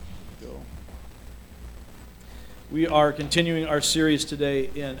go. We are continuing our series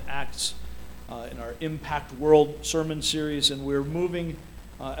today in Acts, in our Impact World sermon series, and we're moving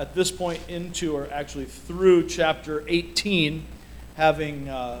at this point into, or actually through, chapter 18, having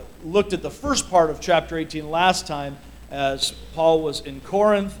looked at the first part of chapter 18 last time as Paul was in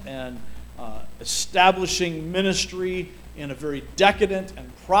Corinth and establishing ministry in a very decadent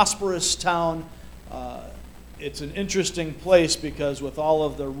and prosperous town. It's an interesting place because with all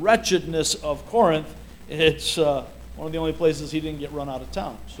of the wretchedness of Corinth, it's one of the only places he didn't get run out of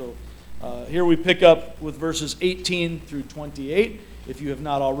town. So here we pick up with verses 18 through 28. If you have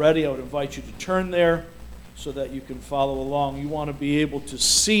not already, I would invite you to turn there so that you can follow along. You want to be able to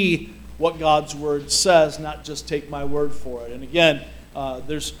see what God's Word says, not just take my word for it. And again,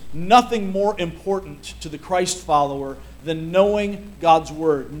 there's nothing more important to the Christ follower than knowing God's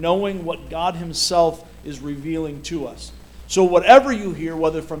Word, knowing what God Himself is revealing to us. So whatever you hear,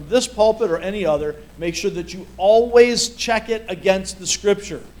 whether from this pulpit or any other, make sure that you always check it against the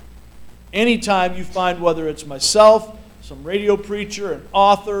Scripture. Anytime you find, whether it's myself, some radio preacher, an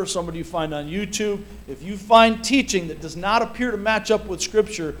author, somebody you find on YouTube, if you find teaching that does not appear to match up with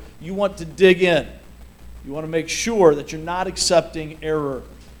Scripture, you want to dig in. You want to make sure that you're not accepting error.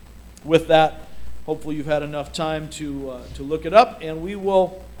 With that, hopefully you've had enough time to look it up, and we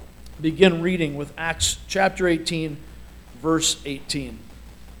will begin reading with Acts chapter 18, verse 18.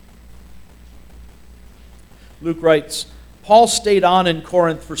 Luke writes, Paul stayed on in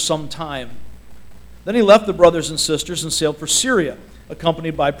Corinth for some time. Then he left the brothers and sisters and sailed for Syria,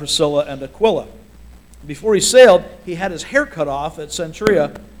 accompanied by Priscilla and Aquila. Before he sailed, he had his hair cut off at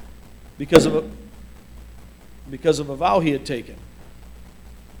Cenchrea because of a vow he had taken.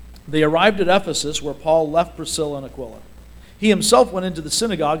 They arrived at Ephesus, where Paul left Priscilla and Aquila. He himself went into the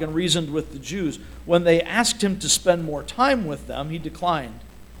synagogue and reasoned with the Jews. When they asked him to spend more time with them, he declined.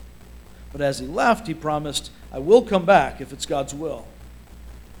 But as he left, he promised, I will come back if it's God's will.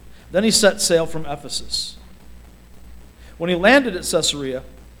 Then he set sail from Ephesus. When he landed at Caesarea,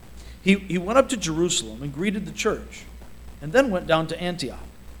 he went up to Jerusalem and greeted the church, and then went down to Antioch.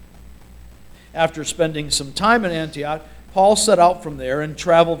 After spending some time in Antioch, Paul set out from there and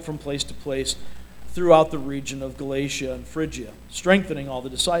traveled from place to place throughout the region of Galatia and Phrygia, strengthening all the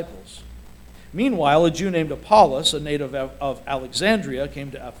disciples. Meanwhile, a Jew named Apollos, a native of Alexandria, came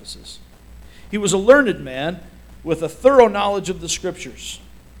to Ephesus. He was a learned man with a thorough knowledge of the Scriptures.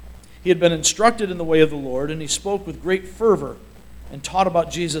 He had been instructed in the way of the Lord, and he spoke with great fervor and taught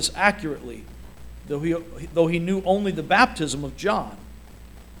about Jesus accurately, though he knew only the baptism of John.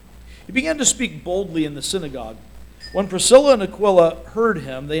 He began to speak boldly in the synagogue. When Priscilla and Aquila heard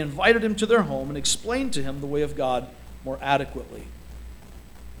him, they invited him to their home and explained to him the way of God more adequately.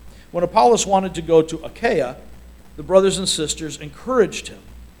 When Apollos wanted to go to Achaia, the brothers and sisters encouraged him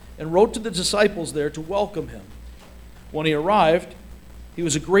and wrote to the disciples there to welcome him. When he arrived, he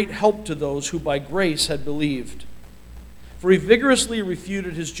was a great help to those who by grace had believed. For he vigorously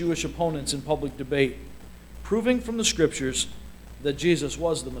refuted his Jewish opponents in public debate, proving from the Scriptures that Jesus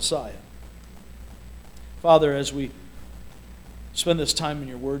was the Messiah. Father, as we spend this time in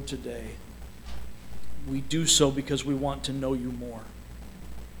your word today, we do so because we want to know you more.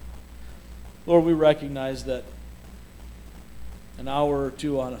 Lord, we recognize that an hour or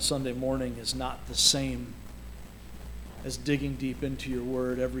two on a Sunday morning is not the same as digging deep into your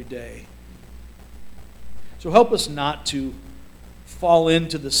word every day. So help us not to fall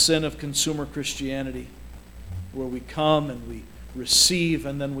into the sin of consumer Christianity, where we come and we receive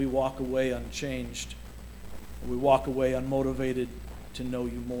and then we walk away unchanged. We walk away unmotivated to know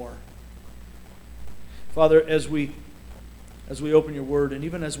you more. Father, as we open your word, and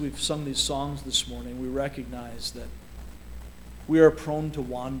even as we've sung these songs this morning, we recognize that we are prone to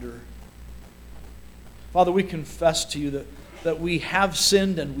wander. Father, we confess to you that we have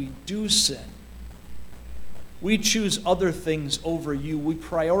sinned and we do sin. We choose other things over you. We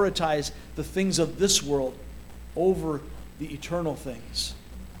prioritize the things of this world over the eternal things.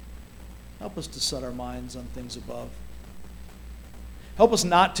 Help us to set our minds on things above. Help us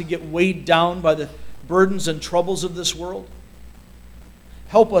not to get weighed down by the burdens and troubles of this world.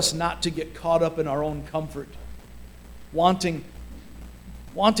 Help us not to get caught up in our own comfort, wanting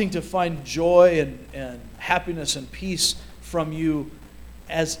to find joy and happiness and peace from you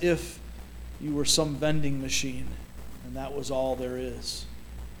as if you were some vending machine and that was all there is.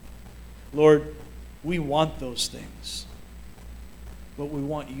 Lord, we want those things, but we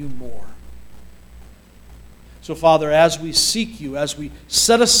want you more. So, Father, as we seek you, as we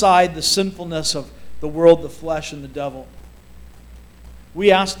set aside the sinfulness of the world, the flesh, and the devil,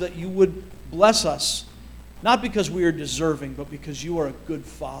 we ask that you would bless us Not because we are deserving, but because you are a good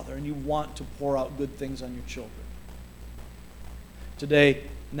Father and you want to pour out good things on your children. Today,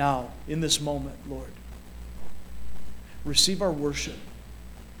 now, in this moment, Lord, receive our worship.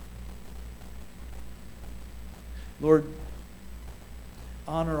 Lord,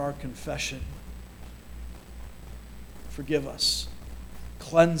 honor our confession. Forgive us.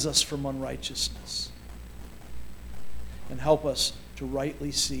 Cleanse us from unrighteousness. And help us to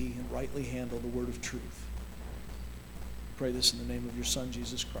rightly see and rightly handle the word of truth. Pray this in the name of your Son,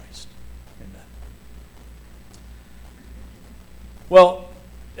 Jesus Christ. Amen. Well,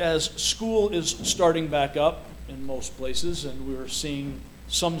 as school is starting back up in most places, and we're seeing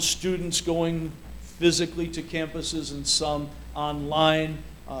some students going physically to campuses and some online,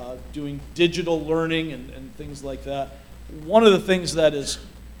 doing digital learning and things like that, one of the things that is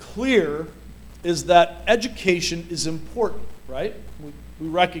clear is that education is important, right? We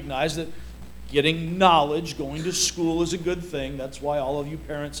recognize that getting knowledge, going to school is a good thing. That's why all of you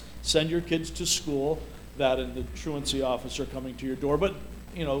parents send your kids to school. That and the truancy officer coming to your door. But,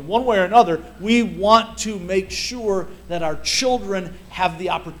 one way or another, we want to make sure that our children have the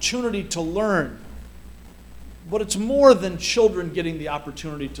opportunity to learn. But it's more than children getting the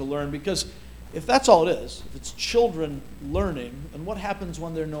opportunity to learn, because if that's all it is, if it's children learning, then what happens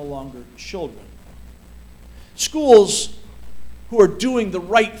when they're no longer children? Schools who are doing the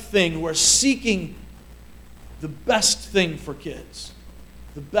right thing, who are seeking the best thing for kids,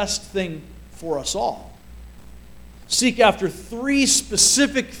 the best thing for us all, seek after three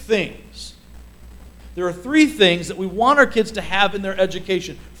specific things. There are three things that we want our kids to have in their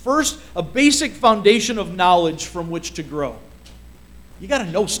education. First, a basic foundation of knowledge from which to grow. You got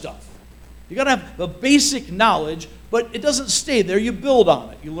to know stuff. You got to have the basic knowledge, but it doesn't stay there. You build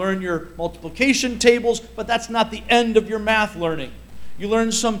on it. You learn your multiplication tables, but that's not the end of your math learning. You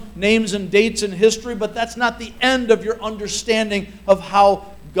learn some names and dates in history, but that's not the end of your understanding of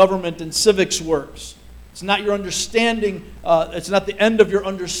how government and civics works. It's not your understanding, it's not the end of your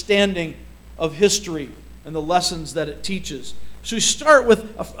understanding of history and the lessons that it teaches. So we start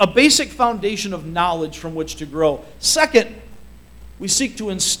with a basic foundation of knowledge from which to grow. Second, we seek to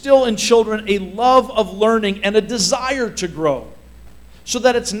instill in children a love of learning and a desire to grow, so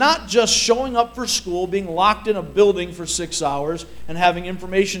that it's not just showing up for school, being locked in a building for 6 hours, and having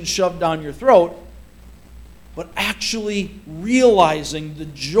information shoved down your throat, but actually realizing the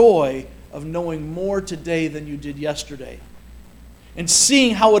joy of knowing more today than you did yesterday, and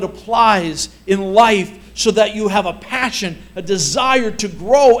seeing how it applies in life so that you have a passion, a desire to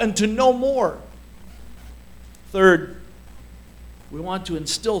grow and to know more. Third, we want to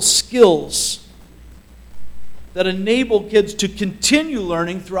instill skills that enable kids to continue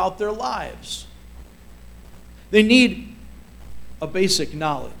learning throughout their lives. They need a basic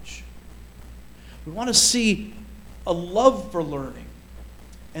knowledge. We want to see a love for learning.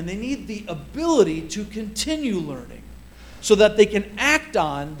 And they need the ability to continue learning so that they can act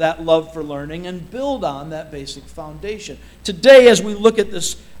on that love for learning and build on that basic foundation. Today, as we look at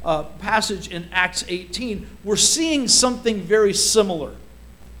this passage in Acts 18, we're seeing something very similar.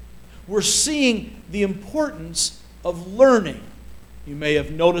 We're seeing the importance of learning. You may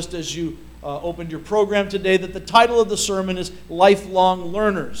have noticed as you opened your program today that the title of the sermon is Lifelong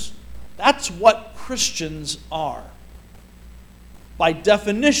Learners. That's what Christians are. By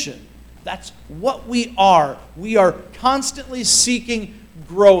definition, that's what we are. We are constantly seeking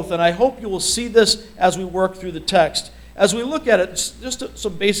growth, and I hope you will see this as we work through the text. As we look at it, just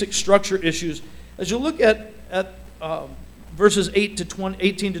some basic structure issues. As you look at verses 18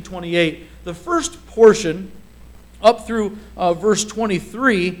 to 28, the first portion, up through verse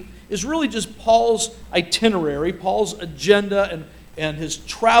 23, is really just Paul's itinerary, Paul's agenda, and his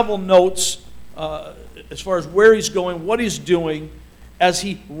travel notes as far as where he's going, what he's doing, as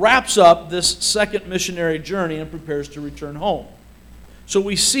he wraps up this second missionary journey and prepares to return home. So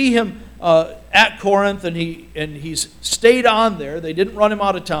we see him at Corinth, and he's stayed on there. They didn't run him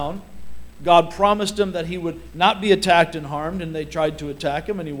out of town. God promised him that he would not be attacked and harmed, and they tried to attack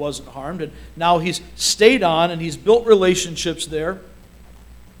him, and he wasn't harmed. And now he's stayed on, and he's built relationships there.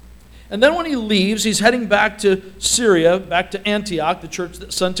 And then when he leaves, he's heading back to Syria, back to Antioch, the church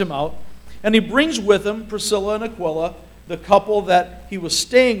that sent him out. And he brings with him Priscilla and Aquila, the couple that he was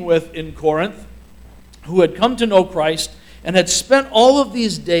staying with in Corinth, who had come to know Christ and had spent all of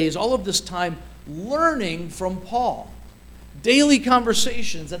these days, all of this time, learning from Paul. Daily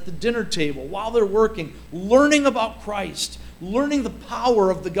conversations at the dinner table while they're working, learning about Christ, learning the power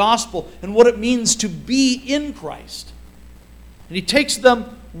of the gospel and what it means to be in Christ. And he takes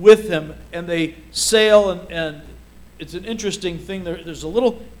them with him, and they sail and it's an interesting thing. There's a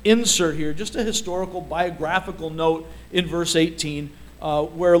little insert here, just a historical, biographical note in verse 18,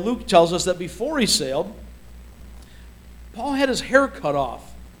 where Luke tells us that before he sailed, Paul had his hair cut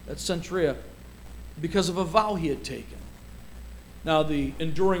off at Cenchrea because of a vow he had taken. Now, the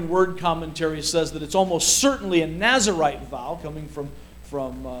Enduring Word commentary says that it's almost certainly a Nazirite vow coming from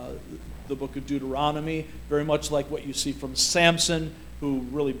the book of Deuteronomy, very much like what you see from Samson, who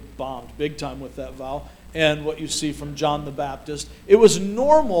really bombed big time with that vow, and what you see from John the Baptist. It was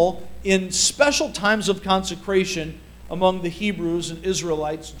normal in special times of consecration among the Hebrews and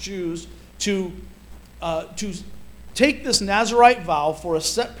Israelites, Jews, to take this Nazirite vow for a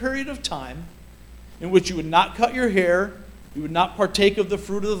set period of time in which you would not cut your hair, you would not partake of the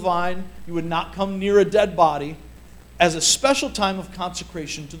fruit of the vine, you would not come near a dead body, as a special time of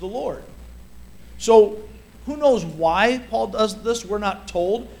consecration to the Lord. So, who knows why Paul does this? We're not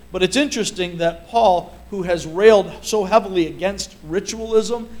told, but it's interesting that Paul, who has railed so heavily against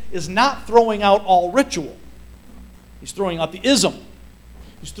ritualism, is not throwing out all ritual. He's throwing out the ism.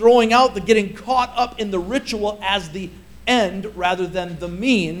 He's throwing out the getting caught up in the ritual as the end rather than the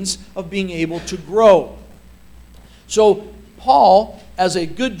means of being able to grow. So Paul, as a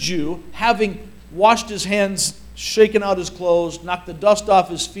good Jew, having washed his hands, shaken out his clothes, knocked the dust off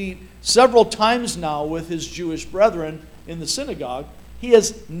his feet several times now with his Jewish brethren in the synagogue, he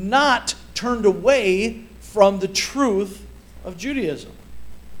has not turned away from the truth of Judaism.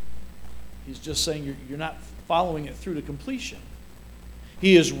 He's just saying you're not following it through to completion.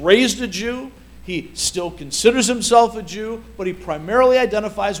 He is raised a Jew. He still considers himself a Jew, but he primarily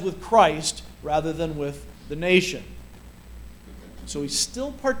identifies with Christ rather than with the nation. So he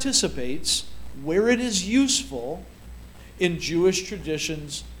still participates where it is useful in Jewish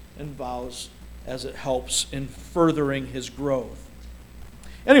traditions and vows as it helps in furthering his growth.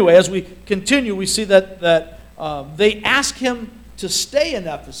 Anyway, as we continue, we see that they ask him to stay in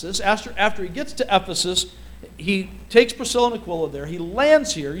Ephesus. After he gets to Ephesus, he takes Priscilla and Aquila there. He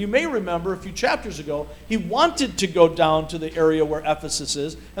lands here. You may remember a few chapters ago, he wanted to go down to the area where Ephesus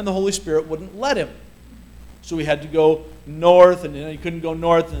is, and the Holy Spirit wouldn't let him. So he had to go north, and he couldn't go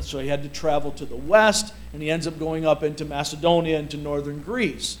north, and so he had to travel to the west, and he ends up going up into Macedonia, into northern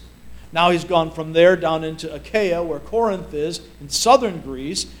Greece. Now he's gone from there down into Achaia, where Corinth is, in southern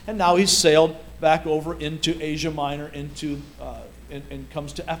Greece, and now he's sailed back over into Asia Minor, and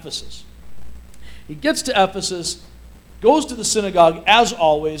comes to Ephesus. He gets to Ephesus, goes to the synagogue, as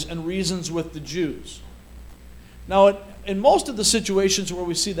always, and reasons with the Jews. Now, in most of the situations where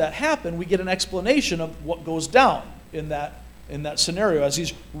we see that happen, we get an explanation of what goes down in that scenario, as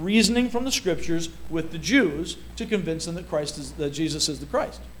he's reasoning from the Scriptures with the Jews to convince them that Jesus is the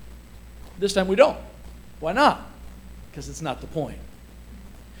Christ. This time we don't. Why not? Because it's not the point.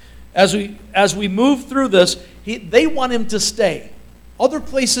 As we move through this, they want him to stay. Other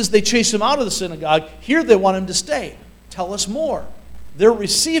places they chase him out of the synagogue. Here they want him to stay. Tell us more. They're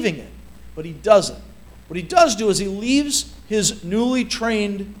receiving it, but he doesn't. What he does do is he leaves his newly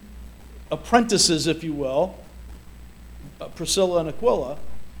trained apprentices, if you will, Priscilla and Aquila,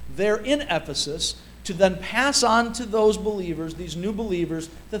 there in Ephesus, to then pass on to those believers, these new believers,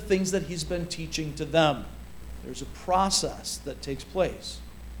 the things that he's been teaching to them. There's a process that takes place.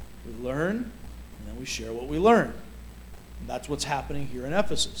 We learn, and then we share what we learn. And that's what's happening here in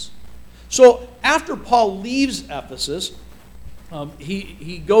Ephesus. So after Paul leaves Ephesus,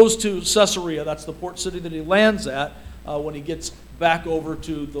 he goes to Caesarea. That's the port city that he lands at when he gets back over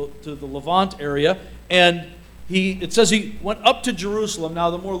to the Levant area. And it says he went up to Jerusalem.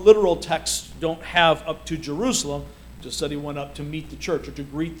 Now, the more literal texts don't have up to Jerusalem. It just said he went up to meet the church or to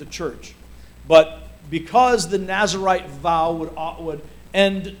greet the church. But because the Nazirite vow would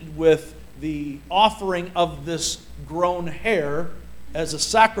end with the offering of this grown hair as a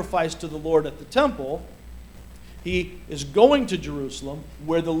sacrifice to the Lord at the temple, he is going to Jerusalem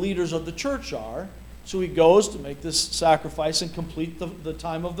where the leaders of the church are. So he goes to make this sacrifice and complete the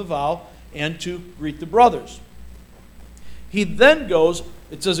time of the vow and to greet the brothers. He then goes,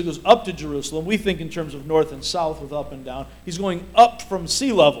 it says he goes up to Jerusalem. We think in terms of north and south with up and down. He's going up from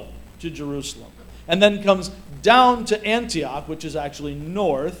sea level to Jerusalem. And then comes down to Antioch, which is actually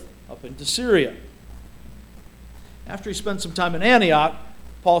north, up into Syria. After he spent some time in Antioch,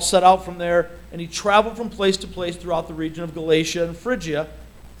 Paul set out from there, and he traveled from place to place throughout the region of Galatia and Phrygia,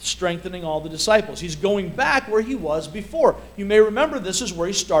 strengthening all the disciples. He's going back where he was before. You may remember this is where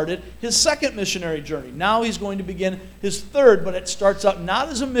he started his second missionary journey. Now he's going to begin his third, but it starts out not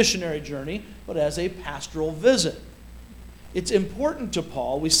as a missionary journey, but as a pastoral visit. It's important to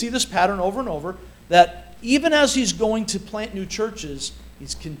Paul, we see this pattern over and over, that even as he's going to plant new churches,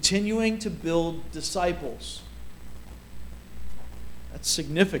 he's continuing to build disciples. That's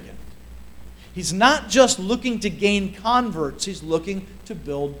significant. He's not just looking to gain converts, he's looking to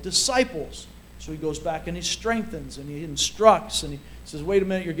build disciples. So he goes back and he strengthens and he instructs and he says, wait a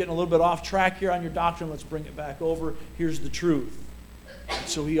minute, you're getting a little bit off track here on your doctrine. Let's bring it back over. Here's the truth. And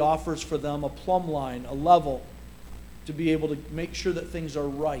so he offers for them a plumb line, a level, to be able to make sure that things are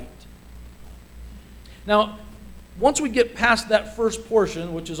right. Now, once we get past that first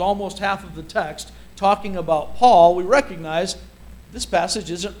portion, which is almost half of the text, talking about Paul, we recognize this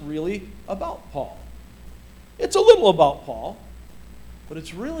passage isn't really about Paul. It's a little about Paul, but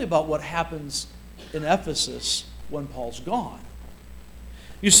it's really about what happens in Ephesus when Paul's gone.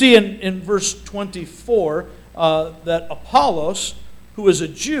 You see in verse 24 that Apollos, who is a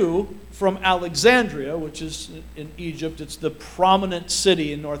Jew from Alexandria, which is in Egypt, it's the prominent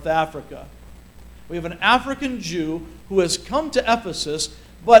city in North Africa. We have an African Jew who has come to Ephesus,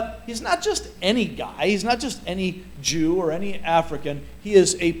 but he's not just any guy. He's not just any Jew or any African. He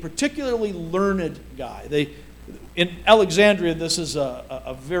is a particularly learned guy. In Alexandria, this is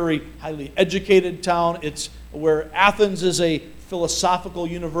a very highly educated town. It's where Athens is a philosophical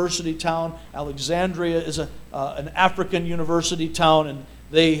university town. Alexandria is an African university town, and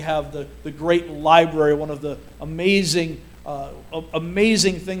they have the great library. One of the amazing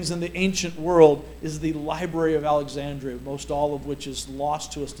things in the ancient world is the Library of Alexandria, most all of which is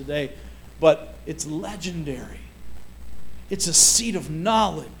lost to us today. But it's legendary. It's a seat of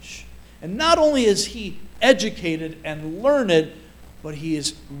knowledge. And not only is he educated and learned, but he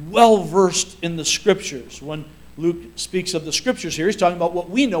is well-versed in the Scriptures. When Luke speaks of the Scriptures here, he's talking about what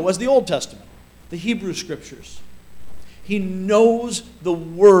we know as the Old Testament, the Hebrew Scriptures. He knows the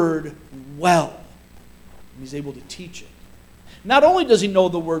Word well, and he's able to teach it. Not only does he know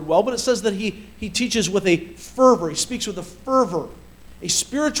the Word well, but it says that he teaches with a fervor. He speaks with a fervor, a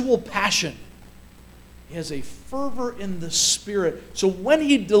spiritual passion. He has a fervor in the Spirit. So when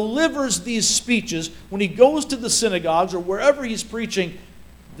he delivers these speeches, when he goes to the synagogues or wherever he's preaching,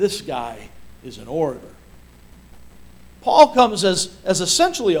 this guy is an orator. Paul comes as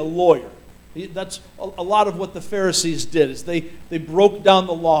essentially a lawyer. That's a lot of what the Pharisees did, is they broke down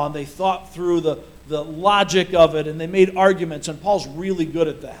the law and they thought through the logic of it, and they made arguments, and Paul's really good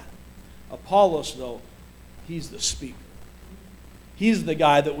at that. Apollos, though, he's the speaker. He's the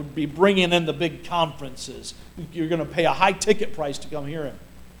guy that would be bringing in the big conferences. You're going to pay a high ticket price to come hear him.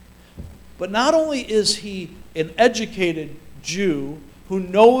 But not only is he an educated Jew who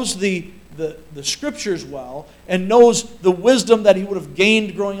knows the Scriptures well and knows the wisdom that he would have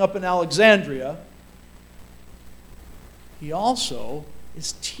gained growing up in Alexandria, he also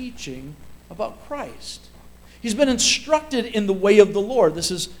is teaching about Christ. He's been instructed in the way of the Lord.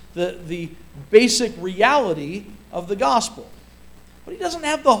 This is the basic reality of the gospel. But he doesn't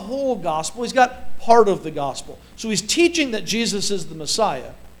have the whole gospel. He's got part of the gospel. So he's teaching that Jesus is the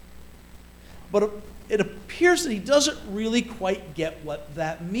Messiah. But it appears that he doesn't really quite get what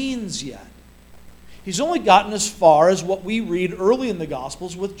that means yet. He's only gotten as far as what we read early in the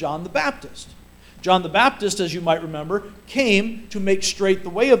Gospels with John the Baptist. John the Baptist, as you might remember, came to make straight the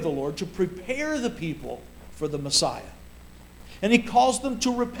way of the Lord, to prepare the people for the Messiah. And he calls them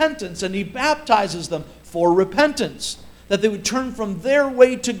to repentance, and he baptizes them for repentance, that they would turn from their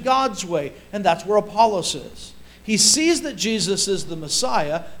way to God's way. And that's where Apollos is. He sees that Jesus is the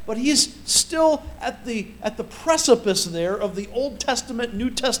Messiah, but he's still at the precipice there of the Old Testament, New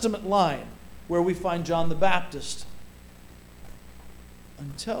Testament line, where we find John the Baptist.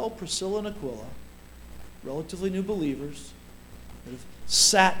 Until Priscilla and Aquila, relatively new believers, that have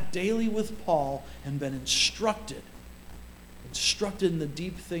sat daily with Paul and been instructed in the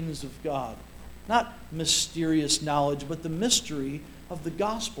deep things of God. Not mysterious knowledge, but the mystery of the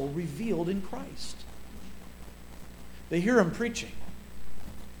gospel revealed in Christ. They hear him preaching,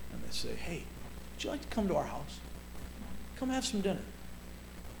 and they say, hey, would you like to come to our house? Come have some dinner.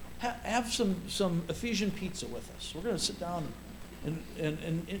 Have some Ephesian pizza with us. We're going to sit down.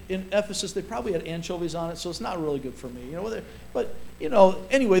 And in Ephesus, they probably had anchovies on it, so it's not really good for me. But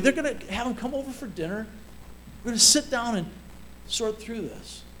anyway, they're going to have him come over for dinner. We're going to sit down and sort through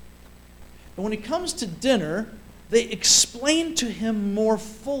this. And when he comes to dinner, they explain to him more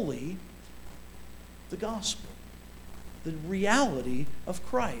fully the gospel, the reality of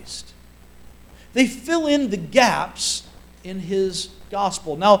Christ. They fill in the gaps in his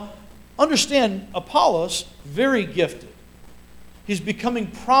gospel. Now, understand, Apollos, very gifted. He's becoming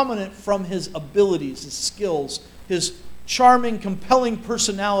prominent from his abilities, his skills, his charming, compelling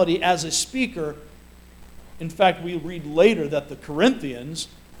personality as a speaker. In fact, we read later that the Corinthians,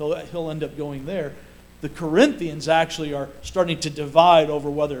 he'll end up going there, the Corinthians actually are starting to divide over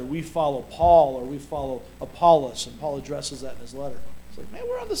whether we follow Paul or we follow Apollos, and Paul addresses that in his letter. It's like, man,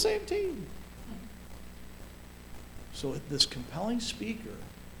 we're on the same team. So this compelling speaker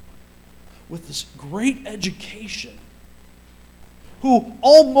with this great education, who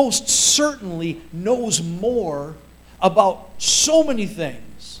almost certainly knows more about so many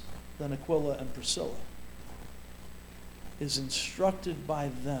things than Aquila and Priscilla, is instructed by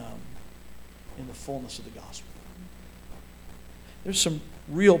them in the fullness of the gospel. There's some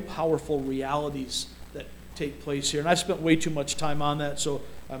real powerful realities that take place here. And I've spent way too much time on that, so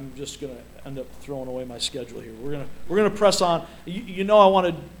I'm just going to end up throwing away my schedule here. We're going to press on. You know I want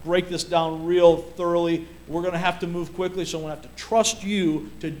to break this down real thoroughly. We're going to have to move quickly, so I'm going to have to trust you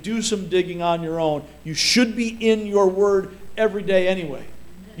to do some digging on your own. You should be in your word every day anyway.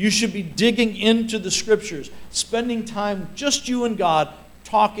 You should be digging into the Scriptures, spending time, just you and God,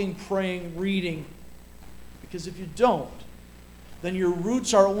 talking, praying, reading. Because if you don't, then your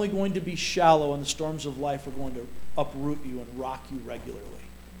roots are only going to be shallow and the storms of life are going to uproot you and rock you regularly.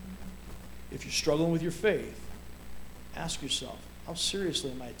 If you're struggling with your faith, ask yourself, how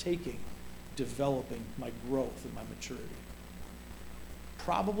seriously am I taking developing my growth and my maturity?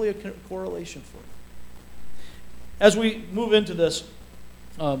 Probably a correlation for you. As we move into this,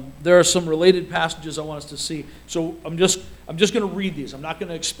 there are some related passages I want us to see. So I'm just going to read these. I'm not going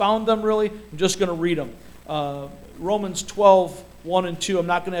to expound them really. I'm just going to read them. Romans 12, 1 and 2. I'm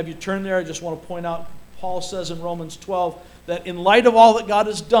not going to have you turn there. I just want to point out, Paul says in Romans 12 that in light of all that God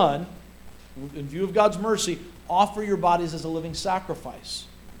has done, in view of God's mercy, offer your bodies as a living sacrifice.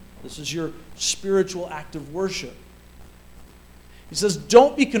 This is your spiritual act of worship. He says,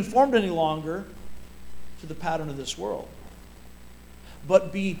 don't be conformed any longer to the pattern of this world,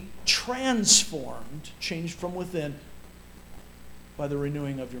 but be transformed, changed from within, by the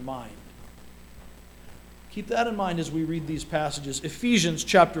renewing of your mind. Keep that in mind as we read these passages. Ephesians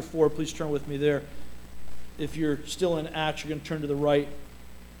chapter 4, please turn with me there. If you're still in Acts, you're going to turn to the right.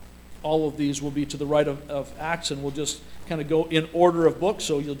 All of these will be to the right of Acts, and we'll just kind of go in order of books,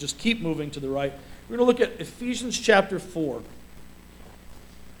 so you'll just keep moving to the right. We're going to look at Ephesians chapter 4.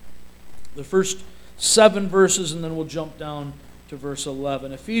 The first 7 verses, and then we'll jump down to verse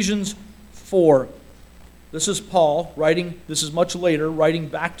 11. Ephesians 4. This is Paul writing, this is much later, writing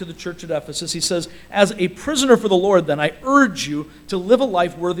back to the church at Ephesus. He says, as a prisoner for the Lord, then, I urge you to live a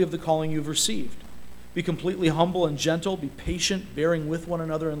life worthy of the calling you've received. Be completely humble and gentle. Be patient, bearing with one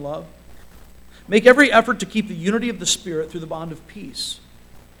another in love. Make every effort to keep the unity of the Spirit through the bond of peace.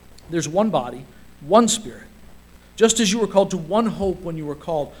 There's one body, one Spirit. Just as you were called to one hope when you were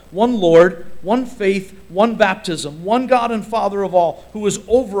called, one Lord, one faith, one baptism, one God and Father of all, who is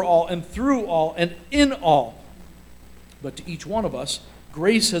over all and through all and in all. But to each one of us,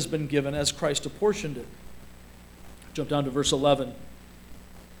 grace has been given as Christ apportioned it. Jump down to verse 11.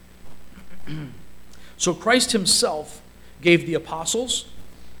 So Christ himself gave the apostles,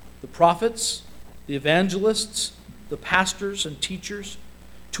 the prophets, the evangelists, the pastors and teachers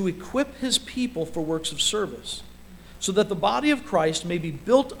to equip his people for works of service, so that the body of Christ may be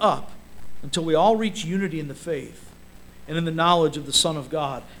built up until we all reach unity in the faith and in the knowledge of the Son of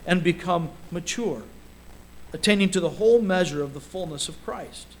God and become mature, attaining to the whole measure of the fullness of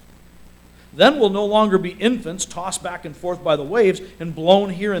Christ. Then we'll no longer be infants tossed back and forth by the waves and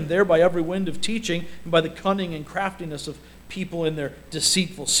blown here and there by every wind of teaching and by the cunning and craftiness of people in their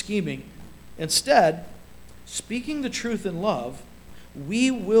deceitful scheming. Instead, speaking the truth in love, we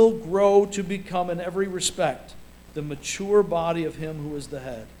will grow to become in every respect the mature body of him who is the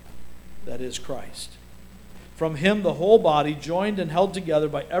head, that is Christ. From him the whole body, joined and held together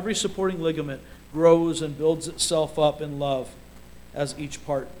by every supporting ligament, grows and builds itself up in love as each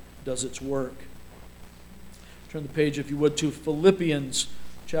part does its work. Turn the page, if you would, to Philippians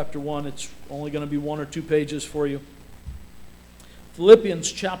chapter 1. It's only going to be 1 or 2 pages for you.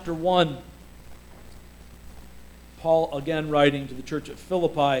 Philippians chapter 1. Paul again writing to the church at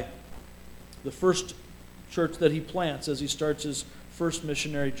Philippi, the first church that he plants as he starts his first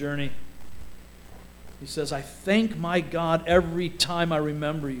missionary journey. He says, I thank my God every time I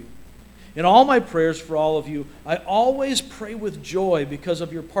remember you. In all my prayers for all of you, I always pray with joy because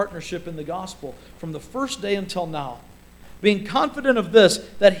of your partnership in the gospel from the first day until now, being confident of this,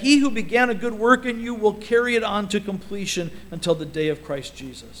 that he who began a good work in you will carry it on to completion until the day of Christ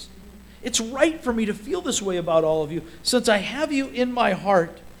Jesus. It's right for me to feel this way about all of you, since I have you in my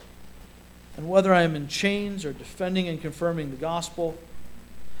heart. And whether I am in chains or defending and confirming the gospel,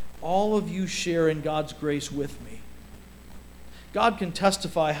 all of you share in God's grace with me. God can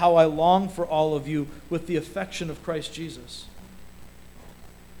testify how I long for all of you with the affection of Christ Jesus.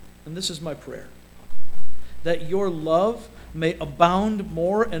 And this is my prayer, that your love may abound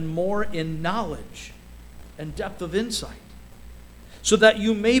more and more in knowledge and depth of insight, so that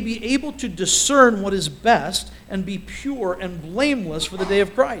you may be able to discern what is best and be pure and blameless for the day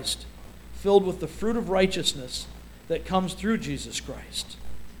of Christ, filled with the fruit of righteousness that comes through Jesus Christ,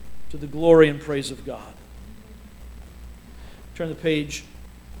 to the glory and praise of God. Turn the page,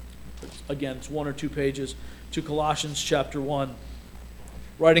 again, it's one or two pages, to Colossians chapter 1.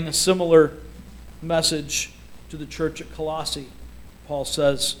 Writing a similar message to the church at Colossae, Paul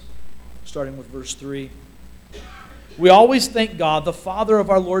says, starting with verse 3, "We always thank God, the Father of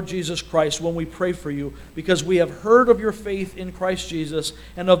our Lord Jesus Christ, when we pray for you, because we have heard of your faith in Christ Jesus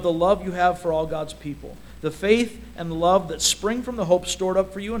and of the love you have for all God's people, the faith and the love that spring from the hope stored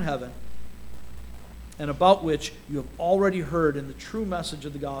up for you in heaven, and about which you have already heard in the true message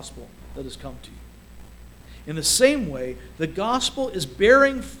of the gospel that has come to you. In the same way, the gospel is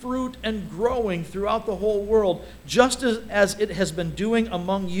bearing fruit and growing throughout the whole world, just as it has been doing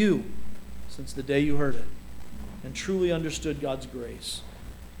among you since the day you heard it and truly understood God's grace.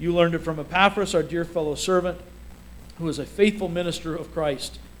 You learned it from Epaphras, our dear fellow servant, who is a faithful minister of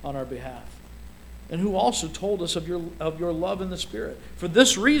Christ on our behalf, and who also told us of your love in the Spirit. For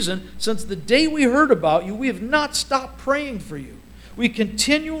this reason, since the day we heard about you, we have not stopped praying for you. We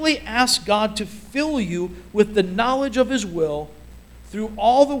continually ask God to fill you with the knowledge of His will through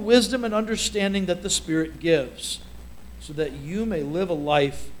all the wisdom and understanding that the Spirit gives, so that you may live a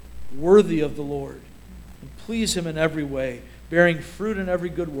life worthy of the Lord and please Him in every way, bearing fruit in every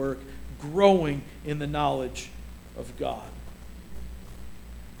good work, growing in the knowledge of God."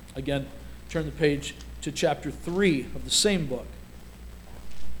 Again, turn the page to chapter 3 of the same book.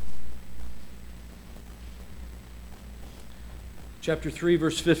 Chapter 3,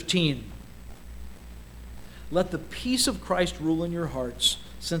 verse 15. "Let the peace of Christ rule in your hearts,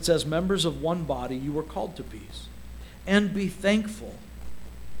 since as members of one body you were called to peace. And be thankful.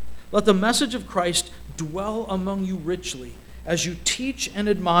 Let the message of Christ dwell among you richly, as you teach and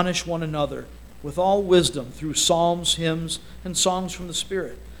admonish one another with all wisdom through psalms, hymns, and songs from the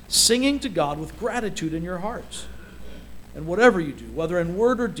Spirit, singing to God with gratitude in your hearts. And whatever you do, whether in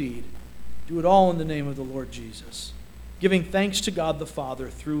word or deed, do it all in the name of the Lord Jesus, giving thanks to God the Father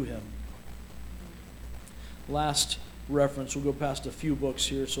through Him." Last reference, we'll go past a few books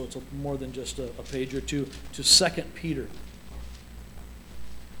here, so it's more than just a page or two, to 2 Peter.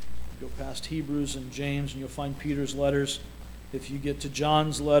 Go past Hebrews and James, and you'll find Peter's letters. If you get to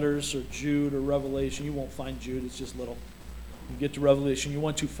John's letters or Jude or Revelation, you won't find Jude, it's just little. You get to Revelation, you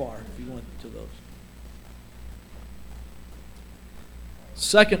went too far if you went to those.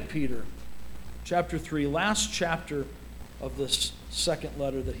 2 Peter, chapter 3, last chapter of this second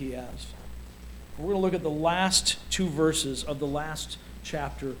letter that he has. We're going to look at the last two verses of the last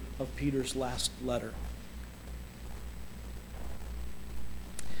chapter of Peter's last letter.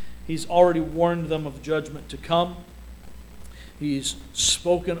 He's already warned them of judgment to come. He's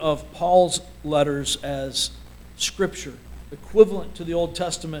spoken of Paul's letters as Scripture, equivalent to the Old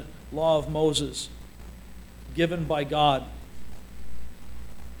Testament law of Moses, given by God.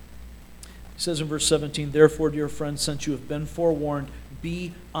 He says in verse 17, "Therefore, dear friends, since you have been forewarned,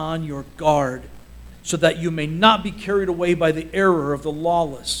 be on your guard, so that you may not be carried away by the error of the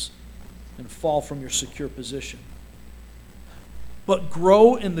lawless and fall from your secure position. But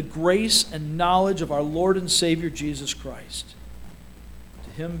grow in the grace and knowledge of our Lord and Savior Jesus Christ. To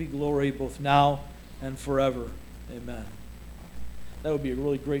Him be glory both now and forever. Amen." That would be a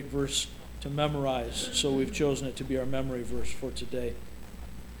really great verse to memorize, so we've chosen it to be our memory verse for today.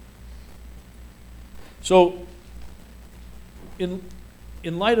 So, in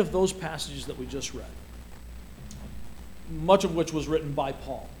light of those passages that we just read, much of which was written by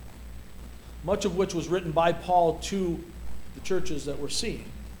Paul, much of which was written by Paul to the churches that we're seeing,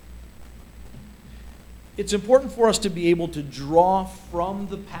 it's important for us to be able to draw from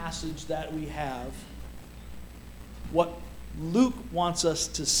the passage that we have what Luke wants us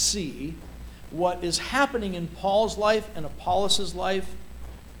to see, what is happening in Paul's life and Apollos' life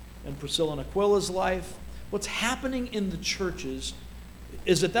and Priscilla and Aquila's life. What's happening in the churches.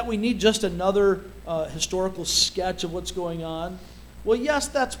 Is it that we need just another historical sketch of what's going on? Well, yes,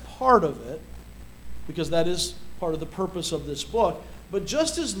 that's part of it, because that is part of the purpose of this book. But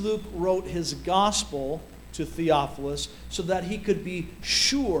just as Luke wrote his gospel to Theophilus so that he could be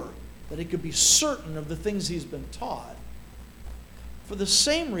sure, that he could be certain of the things he's been taught, for the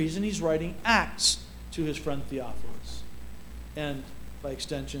same reason he's writing Acts to his friend Theophilus, and by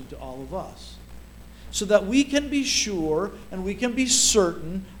extension to all of us, so that we can be sure and we can be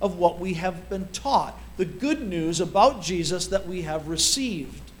certain of what we have been taught, the good news about Jesus that we have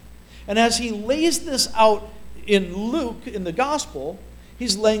received. And as he lays this out in Luke, in the gospel,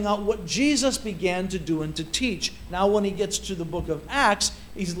 He's laying out what Jesus began to do and to teach. Now when he gets to the book of Acts,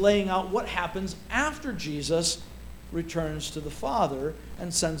 he's laying out what happens after Jesus returns to the Father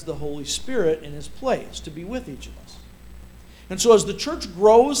and sends the Holy Spirit in his place to be with each of us. And so as the church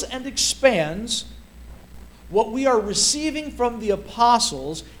grows and expands, what we are receiving from the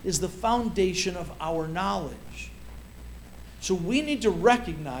apostles is the foundation of our knowledge. So we need to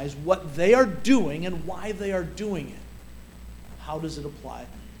recognize what they are doing and why they are doing it. How does it apply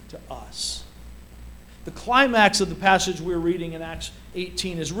to us? The climax of the passage we're reading in Acts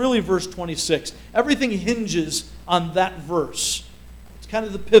 18 is really verse 26. Everything hinges on that verse. It's kind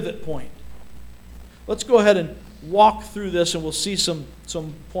of the pivot point. Let's go ahead and walk through this, and we'll see some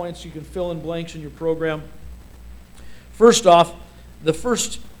points. You can fill in blanks in your program. First off, the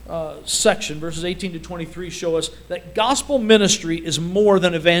first section, verses 18 to 23, show us that gospel ministry is more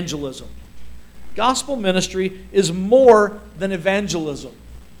than evangelism. Gospel ministry is more than evangelism.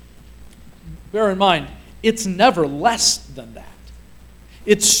 Bear in mind, it's never less than that.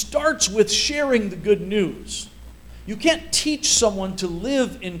 It starts with sharing the good news. You can't teach someone to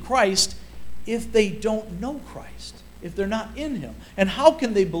live in Christ if they don't know Christ, if they're not in him. And how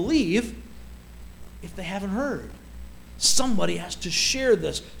can they believe if they haven't heard? Somebody has to share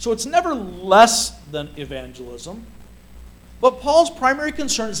this. So it's never less than evangelism. But Paul's primary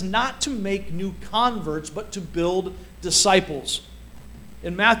concern is not to make new converts, but to build disciples.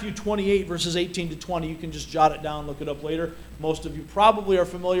 In Matthew 28, verses 18 to 20, you can just jot it down, look it up later. Most of you probably are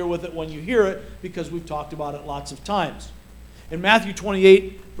familiar with it when you hear it because we've talked about it lots of times. In Matthew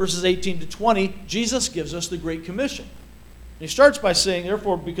 28, verses 18 to 20, Jesus gives us the Great Commission. And he starts by saying,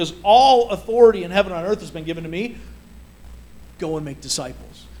 therefore, because all authority in heaven and on earth has been given to me, go and make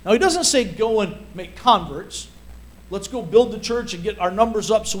disciples. Now, he doesn't say go and make converts. Let's go build the church and get our numbers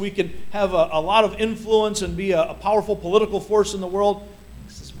up so we can have a lot of influence and be a powerful political force in the world.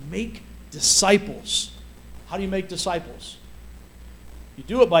 He says, make disciples. How do you make disciples? You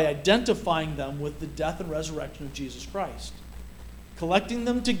do it by identifying them with the death and resurrection of Jesus Christ. Collecting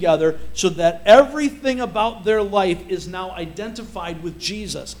them together so that everything about their life is now identified with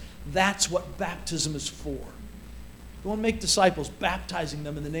Jesus. That's what baptism is for. Go and make disciples, baptizing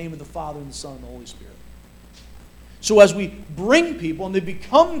them in the name of the Father and the Son and the Holy Spirit. So as we bring people and they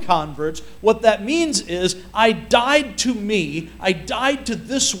become converts, what that means is I died to me, I died to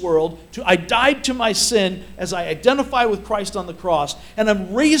this world, I died to my sin as I identify with Christ on the cross, and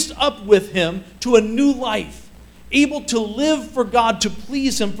I'm raised up with him to a new life, able to live for God, to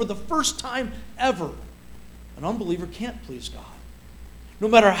please him for the first time ever. An unbeliever can't please God. No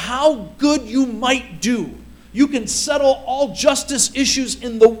matter how good you might do, you can settle all justice issues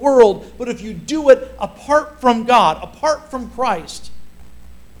in the world, but if you do it apart from God, apart from Christ,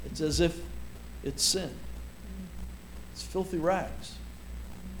 it's as if it's sin. It's filthy rags.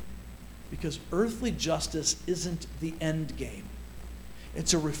 Because earthly justice isn't the end game.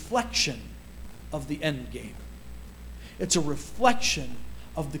 It's a reflection of the end game. It's a reflection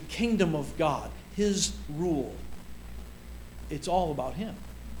of the kingdom of God, his rule. It's all about him.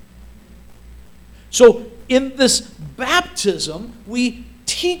 So in this baptism, we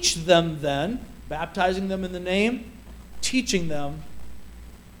teach them then, baptizing them in the name, teaching them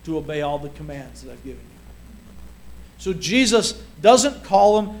to obey all the commands that I've given you. So Jesus doesn't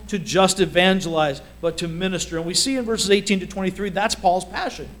call them to just evangelize, but to minister. And we see in verses 18 to 23, that's Paul's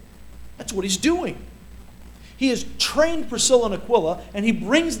passion. That's what he's doing. He has trained Priscilla and Aquila, and he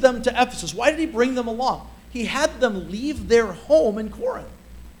brings them to Ephesus. Why did he bring them along? He had them leave their home in Corinth.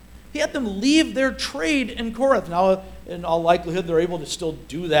 He had them leave their trade in Corinth. Now, in all likelihood, they're able to still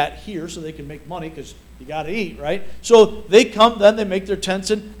do that here so they can make money because you got to eat, right? So they come, then they make their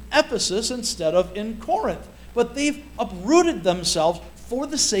tents in Ephesus instead of in Corinth. But they've uprooted themselves for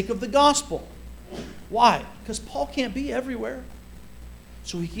the sake of the gospel. Why? Because Paul can't be everywhere.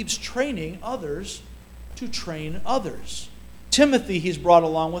 So he keeps training others to train others. Timothy he's brought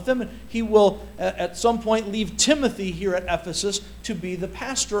along with him, and he will at some point leave Timothy here at Ephesus to be the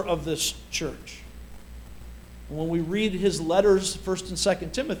pastor of this church. And when we read his letters, 1st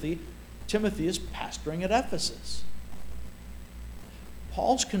and 2nd Timothy, Timothy is pastoring at Ephesus.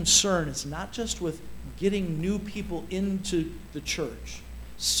 Paul's concern is not just with getting new people into the church,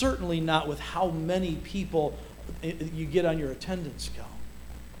 certainly not with how many people you get on your attendance count,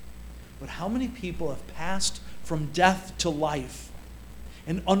 but how many people have passed from death to life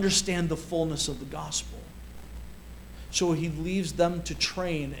and understand the fullness of the gospel. So he leaves them to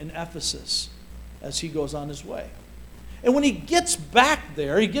train in Ephesus as he goes on his way. And when he gets back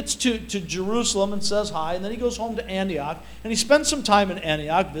there, he gets to Jerusalem and says hi, and then he goes home to Antioch, and he spends some time in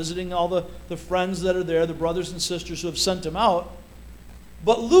Antioch visiting all the friends that are there, the brothers and sisters who have sent him out.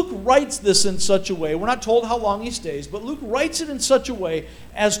 But Luke writes this in such a way, we're not told how long he stays, but Luke writes it in such a way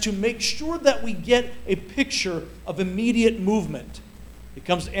as to make sure that we get a picture of immediate movement. He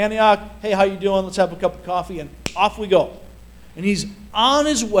comes to Antioch, hey, how you doing? Let's have a cup of coffee, and off we go. And he's on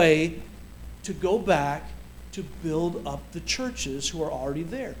his way to go back to build up the churches who are already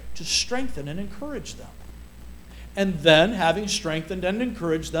there, to strengthen and encourage them. And then, having strengthened and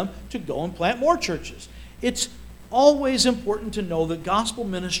encouraged them, to go and plant more churches. It's always important to know that gospel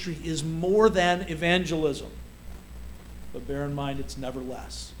ministry is more than evangelism. But bear in mind, it's never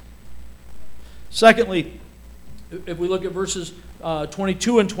less. Secondly, if we look at verses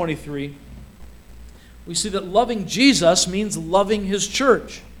 22 and 23, we see that loving Jesus means loving his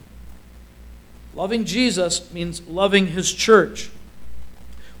church. Loving Jesus means loving his church.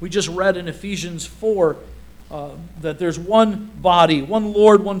 We just read in Ephesians 4 that there's one body, one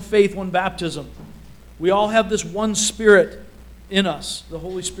Lord, one faith, one baptism. We all have this one Spirit in us, the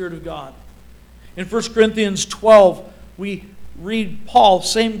Holy Spirit of God. In 1 Corinthians 12, we read Paul,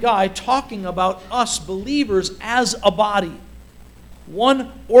 same guy, talking about us believers as a body.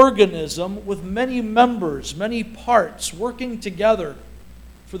 One organism with many members, many parts, working together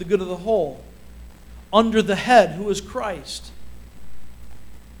for the good of the whole, under the head, who is Christ.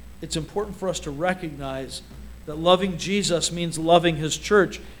 It's important for us to recognize that loving Jesus means loving his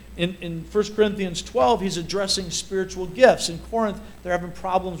church. In 1 Corinthians 12, he's addressing spiritual gifts. In Corinth, they're having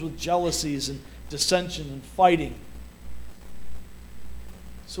problems with jealousies and dissension and fighting.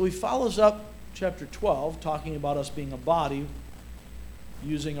 So he follows up chapter 12, talking about us being a body,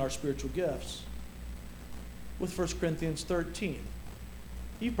 using our spiritual gifts, with 1 Corinthians 13.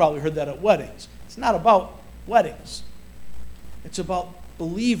 You've probably heard that at weddings. It's not about weddings. It's about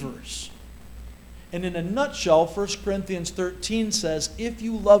believers. And in a nutshell, 1 Corinthians 13 says, if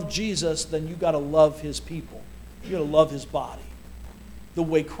you love Jesus, then you got to love his people. You got to love his body the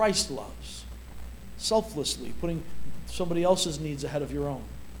way Christ loves, selflessly, putting somebody else's needs ahead of your own,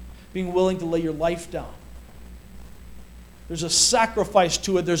 being willing to lay your life down. There's a sacrifice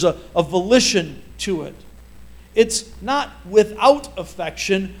to it. There's a volition to it. It's not without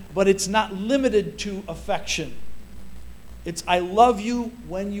affection, but it's not limited to affection. It's I love you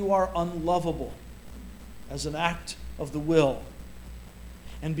when you are unlovable, as an act of the will.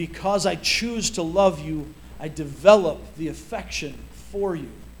 And because I choose to love you, I develop the affection for you.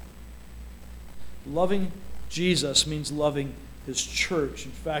 Loving Jesus means loving his church.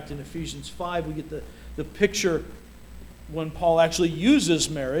 In fact, in Ephesians 5, we get the picture when Paul actually uses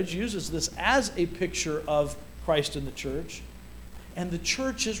marriage, uses this as a picture of Christ and the church. And the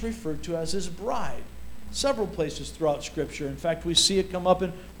church is referred to as his bride. Several places throughout Scripture. In fact, we see it come up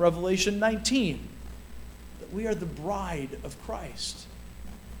in Revelation 19. That we are the bride of Christ.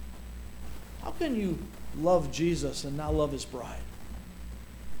 How can you love Jesus and not love his bride?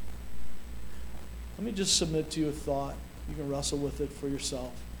 Let me just submit to you a thought. You can wrestle with it for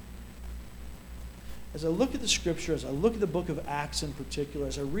yourself. As I look at the Scripture, as I look at the book of Acts in particular,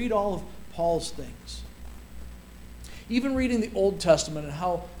 as I read all of Paul's things, even reading the Old Testament and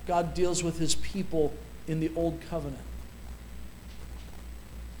how God deals with his people in the Old Covenant,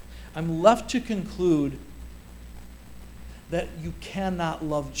 I'm left to conclude that you cannot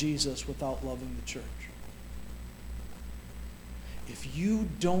love Jesus without loving the church. If you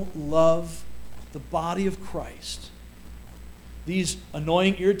don't love the body of Christ, these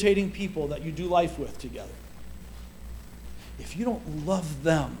annoying, irritating people that you do life with together, if you don't love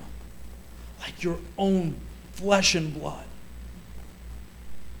them like your own flesh and blood,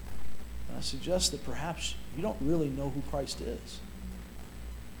 then I suggest that perhaps you don't really know who Christ is.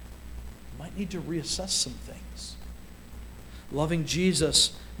 You might need to reassess some things. Loving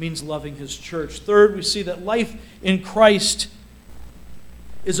Jesus means loving his church. Third, we see that life in Christ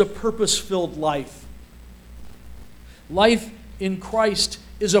is a purpose-filled life. Life in Christ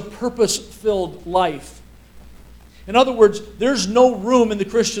is a purpose-filled life. In other words, there's no room in the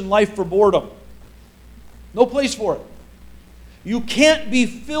Christian life for boredom. No place for it. You can't be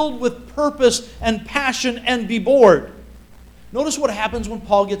filled with purpose and passion and be bored. Notice what happens when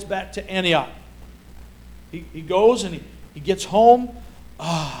Paul gets back to Antioch. He goes and he gets home.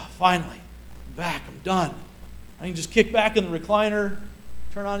 Finally, I'm back, I'm done. I can just kick back in the recliner,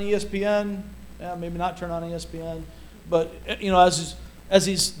 turn on ESPN. Yeah, maybe not turn on ESPN. But, as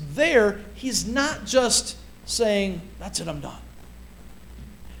he's there, he's not just saying, that's it, I'm done.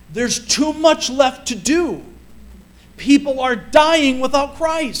 There's too much left to do. People are dying without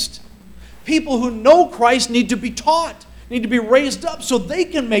Christ. People who know Christ need to be taught, need to be raised up so they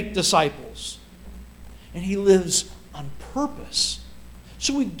can make disciples. And he lives on purpose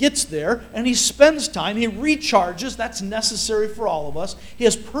So he gets there and he spends time, he recharges. That's necessary for all of us. He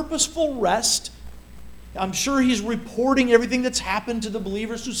has purposeful rest. I'm sure he's reporting everything that's happened to the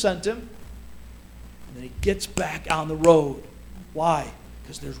believers who sent him. And then he gets back on the road. Why?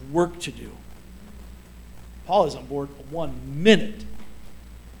 Because there's work to do. Paul isn't bored 1 minute.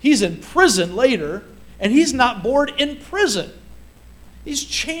 He's in prison later, and he's not bored in prison. He's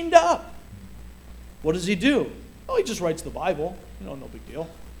chained up. What does he do? Oh, he just writes the Bible. No big deal.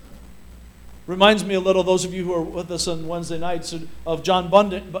 Reminds me a little, those of you who are with us on Wednesday nights, of John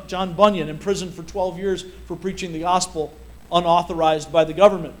Bunyan, in prison for 12 years for preaching the gospel unauthorized by the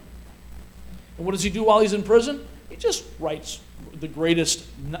government. And what does he do while he's in prison? He just writes the greatest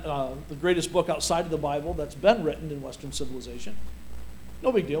book outside of the Bible that's been written in Western civilization.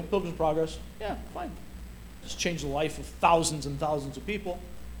 No big deal. Pilgrim's Progress. Yeah, fine. Just changed the life of thousands and thousands of people.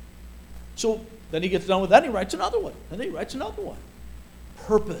 So then he gets done with that, and he writes another one. And then he writes another one.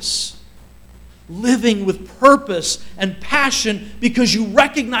 Purpose. Living with purpose and passion because you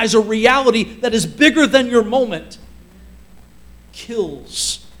recognize a reality that is bigger than your moment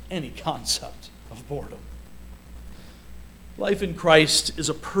kills any concept of boredom. Life in Christ is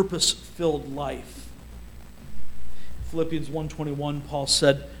a purpose-filled life. Philippians 1:21, Paul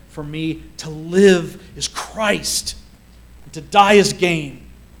said, "For me to live is Christ, and to die is gain."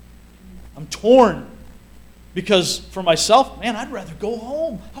 I'm torn because for myself, man, I'd rather go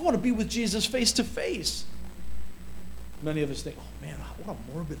home. I want to be with Jesus face to face. Many of us think, oh man, what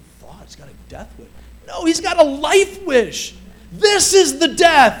a morbid thought. He's got a death wish. No, he's got a life wish. This is the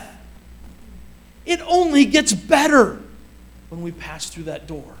death. It only gets better when we pass through that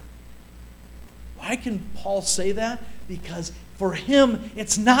door. Why can Paul say that? Because for him,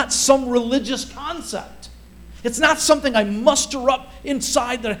 it's not some religious concept. It's not something I muster up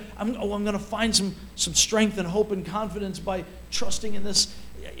inside that I'm going to find some strength and hope and confidence by trusting in this.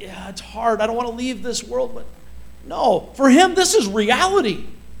 Yeah, it's hard. I don't want to leave this world. But no, for him, this is reality.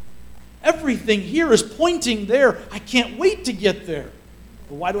 Everything here is pointing there. I can't wait to get there.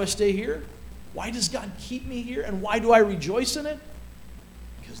 But why do I stay here? Why does God keep me here? And why do I rejoice in it?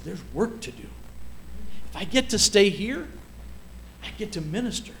 Because there's work to do. If I get to stay here, I get to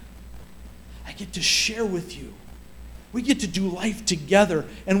minister. I get to share with you. We get to do life together,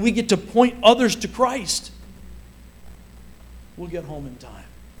 and we get to point others to Christ. We'll get home in time.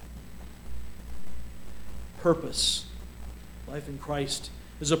 Purpose. Life in Christ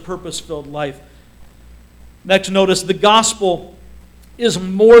is a purpose-filled life. Next, notice the gospel is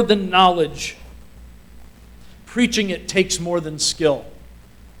more than knowledge. Preaching it takes more than skill.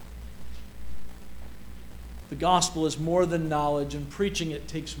 The gospel is more than knowledge, and preaching it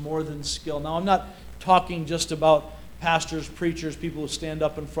takes more than skill. Now, I'm not talking just about pastors, preachers, people who stand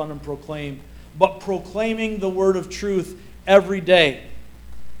up in front and proclaim, but proclaiming the word of truth every day.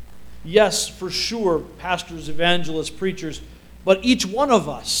 Yes, for sure, pastors, evangelists, preachers, but each one of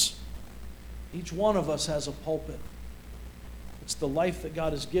us has a pulpit. It's the life that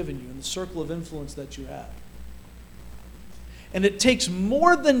God has given you and the circle of influence that you have. And it takes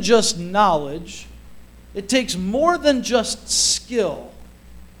more than just knowledge. It takes more than just skill.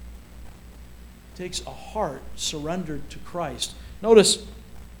 It takes a heart surrendered to Christ. Notice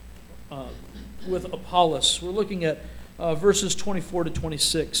with Apollos, we're looking at verses 24 to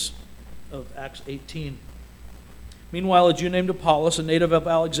 26 of Acts 18. Meanwhile, a Jew named Apollos, a native of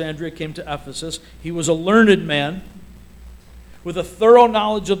Alexandria, came to Ephesus. He was a learned man with a thorough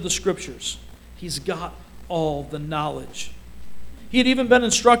knowledge of the Scriptures. He's got all the knowledge. He had even been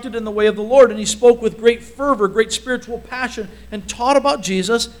instructed in the way of the Lord, and he spoke with great fervor, great spiritual passion, and taught about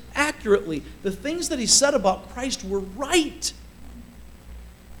Jesus accurately. The things that he said about Christ were right.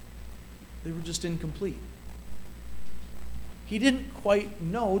 They were just incomplete. He didn't quite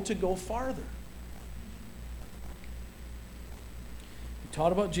know to go farther. He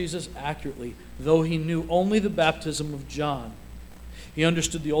taught about Jesus accurately, though he knew only the baptism of John. He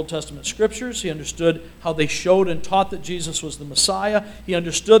understood the Old Testament scriptures. He understood how they showed and taught that Jesus was the Messiah. He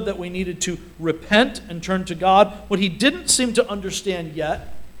understood that we needed to repent and turn to God. What he didn't seem to understand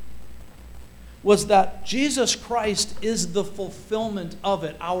yet was that Jesus Christ is the fulfillment of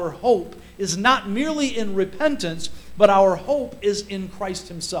it. Our hope is not merely in repentance, but our hope is in Christ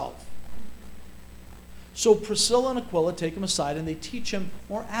himself. So Priscilla and Aquila take him aside and they teach him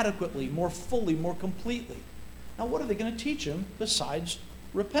more adequately, more fully, more completely. Now, what are they going to teach him besides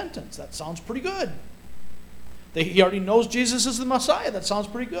repentance? That sounds pretty good. He already knows Jesus is the Messiah. That sounds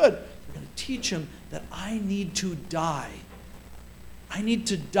pretty good. They're going to teach him that I need to die. I need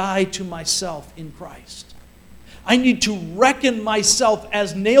to die to myself in Christ. I need to reckon myself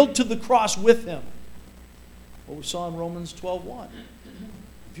as nailed to the cross with him. What we saw in Romans 12:1.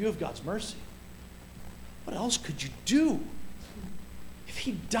 view of God's mercy. What else could you do? If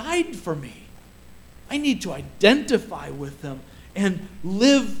he died for me, I need to identify with him and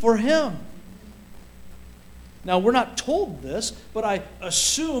live for him. Now, we're not told this, but I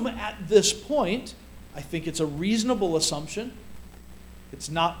assume at this point, I think it's a reasonable assumption. It's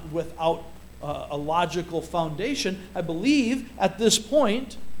not without a logical foundation. I believe at this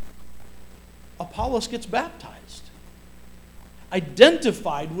point, Apollos gets baptized,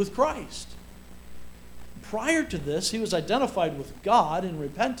 identified with Christ. Prior to this, he was identified with God in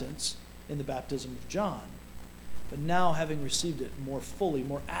repentance in the baptism of John. But now, having received it more fully,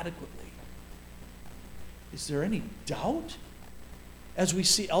 more adequately, is there any doubt? As we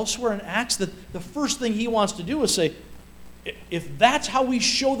see elsewhere in Acts, that the first thing he wants to do is say, if that's how we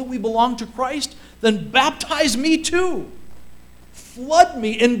show that we belong to Christ, then baptize me too. Flood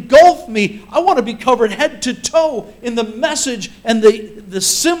me, engulf me. I want to be covered head to toe in the message and the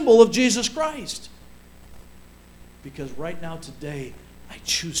symbol of Jesus Christ. Because right now, today, I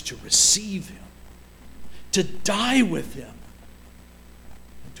choose to receive him, to die with him,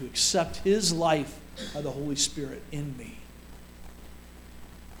 and to accept his life by the Holy Spirit in me.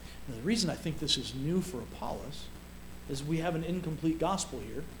 Now, the reason I think this is new for Apollos is we have an incomplete gospel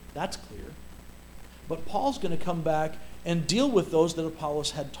here. That's clear. But Paul's going to come back and deal with those that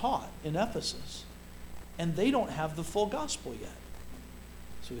Apollos had taught in Ephesus. And they don't have the full gospel yet.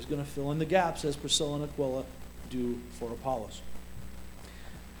 So he's going to fill in the gaps as Priscilla and Aquila do for Apollos.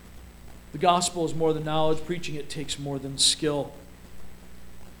 The gospel is more than knowledge. Preaching it takes more than skill.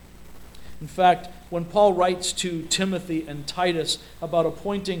 In fact, when Paul writes to Timothy and Titus about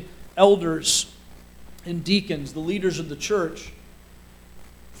appointing elders and deacons, the leaders of the church,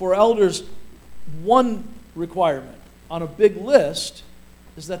 for elders, one requirement on a big list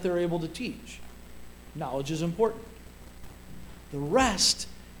is that they're able to teach. Knowledge is important. The rest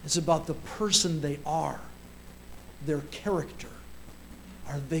is about the person they are, their character.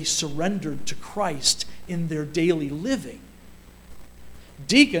 Are they surrendered to Christ in their daily living?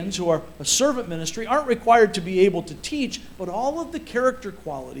 Deacons, who are a servant ministry, aren't required to be able to teach, but all of the character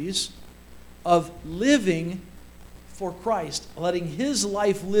qualities of living for Christ, letting his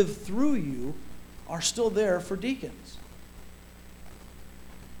life live through you, are still there for deacons.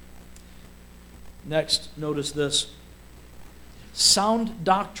 Next, notice this. Sound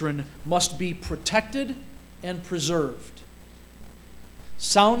doctrine must be protected and preserved.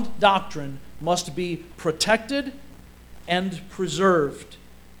 Sound doctrine must be protected and preserved.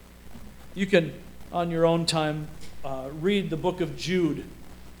 You can, on your own time, read the book of Jude.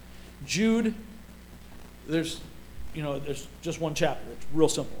 Jude, there's just one chapter. It's real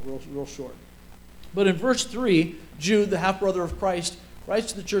simple, real short. But in verse 3, Jude, the half-brother of Christ,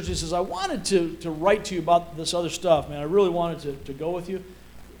 writes to the church. He says, I wanted to write to you about this other stuff, man. I really wanted to go with you.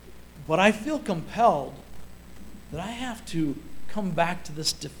 But I feel compelled that I have to come back to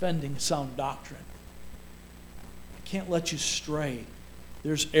this defending sound doctrine. I can't let you stray.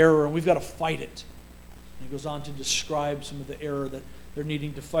 There's error, and we've got to fight it. And he goes on to describe some of the error that they're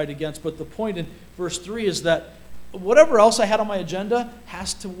needing to fight against. But the point in verse 3 is that whatever else I had on my agenda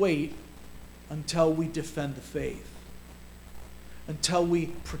has to wait until we defend the faith, until we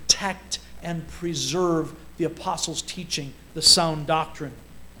protect and preserve the apostles' teaching, the sound doctrine.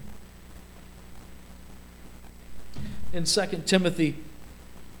 In 2 Timothy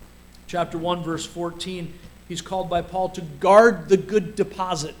chapter 1, verse 14, he's called by Paul to guard the good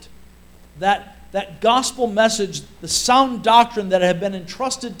deposit. That gospel message, the sound doctrine that had been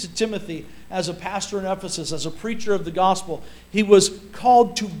entrusted to Timothy as a pastor in Ephesus, as a preacher of the gospel, he was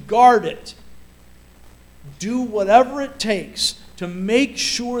called to guard it. Do whatever it takes to make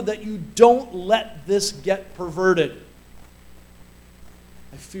sure that you don't let this get perverted.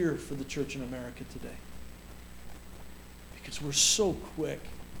 I fear for the church in America today, because we're so quick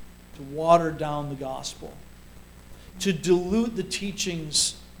to water down the gospel, to dilute the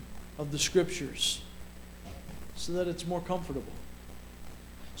teachings of the Scriptures so that it's more comfortable,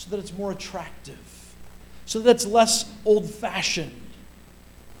 so that it's more attractive, so that it's less old-fashioned.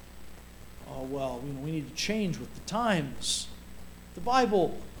 Oh, well, we need to change with the times. The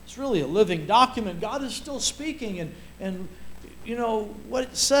Bible is really a living document. God is still speaking, and what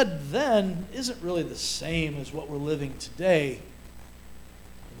it said then isn't really the same as what we're living today.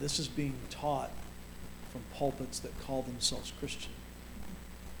 This is being taught from pulpits that call themselves Christian.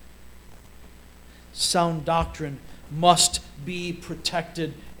 Sound doctrine must be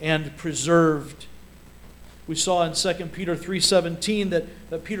protected and preserved. We saw in 2 Peter 3:17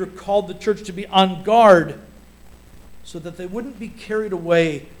 that Peter called the church to be on guard so that they wouldn't be carried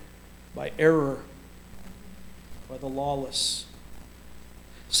away by error, by the lawless.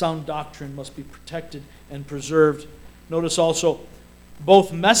 Sound doctrine must be protected and preserved. Notice also,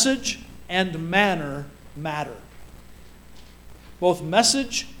 both message and manner matter. Both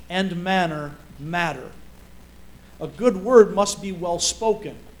message and manner matter. A good word must be well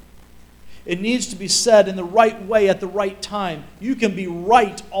spoken. It needs to be said in the right way at the right time. You can be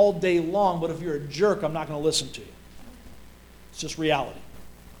right all day long, but if you're a jerk, I'm not going to listen to you. It's just reality.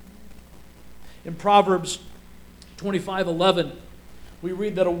 In Proverbs 25:11, we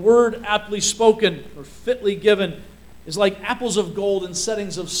read that a word aptly spoken or fitly given is like apples of gold in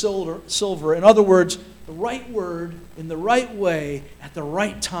settings of silver. In other words, the right word in the right way at the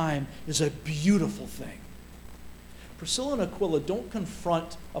right time is a beautiful thing. Priscilla and Aquila don't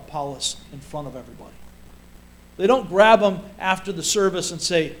confront Apollos in front of everybody. They don't grab him after the service and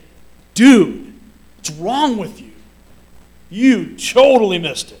say, "Dude, what's wrong with you? You totally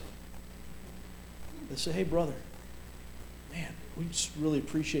missed it." They say, "Hey, brother, man, we just really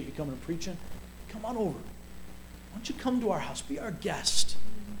appreciate you coming and preaching. Come on over. Why don't you come to our house? Be our guest.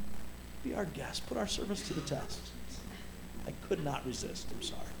 Be our guest. Put our service to the test." I could not resist. I'm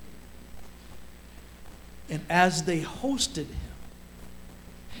sorry. And as they hosted him,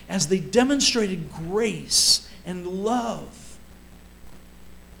 as they demonstrated grace and love,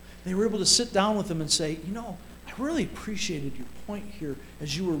 they were able to sit down with him and say, "You know, I really appreciated your point here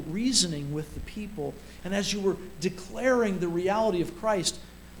as you were reasoning with the people and as you were declaring the reality of Christ.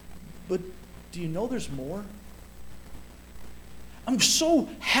 But do you know there's more? I'm so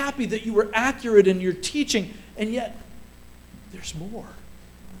happy that you were accurate in your teaching, and yet there's more.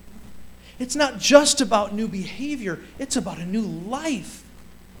 It's not just about new behavior, it's about a new life.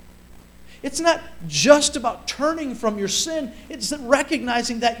 It's not just about turning from your sin, it's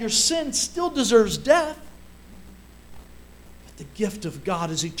recognizing that your sin still deserves death. But the gift of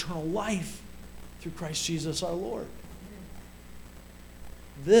God is eternal life through Christ Jesus our Lord."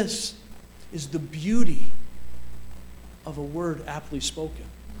 This is the beauty of a word aptly spoken.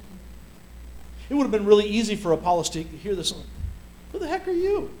 It would have been really easy for Apollos to hear this. "Who the heck are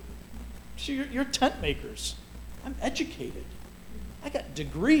you? You're tent makers. I'm educated. I got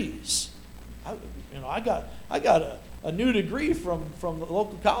degrees. I got a new degree from the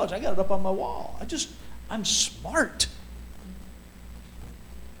local college. I got it up on my wall. I'm smart.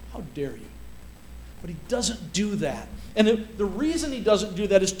 How dare you?" But he doesn't do that. And the reason he doesn't do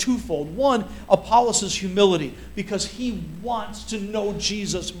that is twofold. One, Apollos' humility, because he wants to know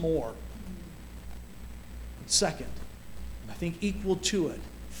Jesus more. And second, and I think equal to it,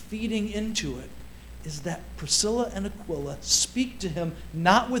 feeding into it, is that Priscilla and Aquila speak to him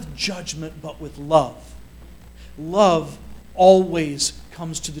not with judgment but with love. Love always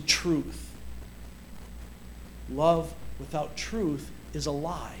comes to the truth. Love without truth is a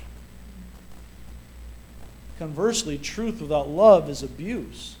lie. Conversely, truth without love is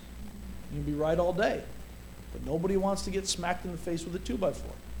abuse. You can be right all day, but nobody wants to get smacked in the face with a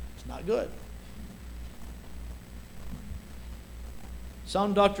 2x4. It's not good.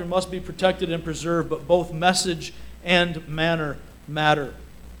 Sound doctrine must be protected and preserved, but both message and manner matter.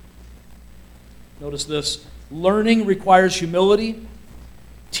 Notice this. Learning requires humility.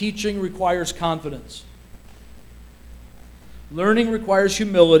 Teaching requires confidence. Learning requires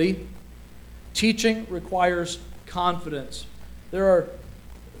humility. Teaching requires confidence. There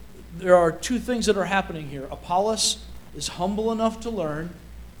are two things that are happening here. Apollos is humble enough to learn.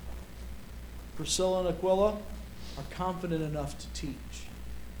 Priscilla and Aquila are confident enough to teach.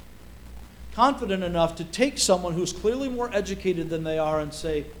 Confident enough to take someone who's clearly more educated than they are and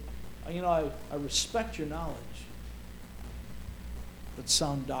say, "You know, I respect your knowledge, but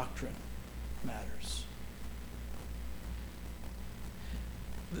sound doctrine matters."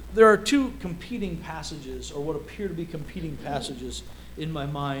 There are two competing passages, or what appear to be competing passages, in my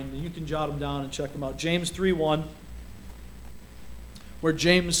mind. You can jot them down and check them out. James 3:1, where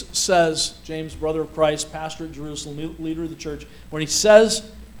James says, James, brother of Christ, pastor at Jerusalem, leader of the church, when he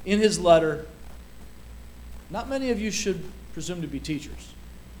says in his letter, "Not many of you should presume to be teachers,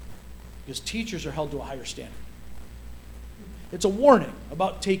 because teachers are held to a higher standard." It's a warning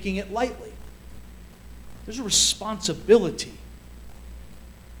about taking it lightly. There's a responsibility.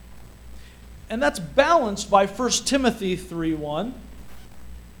 And that's balanced by 1 Timothy 3:1.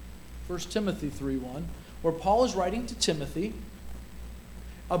 1 Timothy 3:1, where Paul is writing to Timothy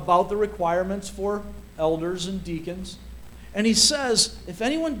about the requirements for elders and deacons. And he says, if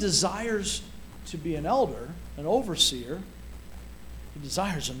anyone desires to be an elder, an overseer, he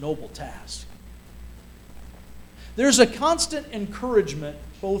desires a noble task. There's a constant encouragement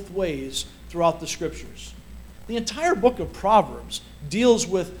both ways throughout the Scriptures. The entire book of Proverbs deals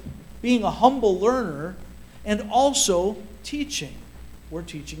with being a humble learner and also teaching. where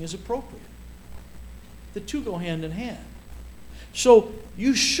teaching is appropriate. The two go hand in hand. So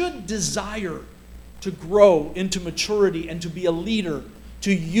you should desire to grow into maturity and to be a leader,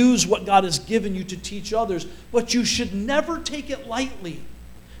 to use what God has given you to teach others, but you should never take it lightly.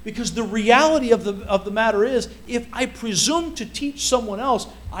 Because the reality of the matter is, if I presume to teach someone else,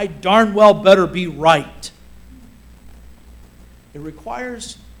 I darn well better be right. It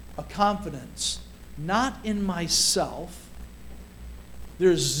requires a confidence, not in myself.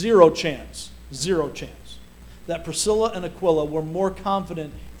 There's zero chance that Priscilla and Aquila were more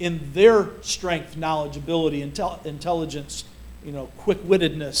confident in their strength, knowledge, ability, intelligence,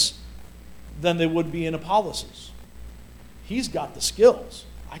 quick-wittedness than they would be in Apollos'. He's got the skills.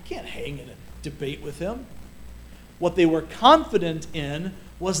 I can't hang in a debate with him. What they were confident in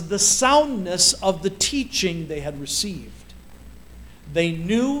was the soundness of the teaching they had received. They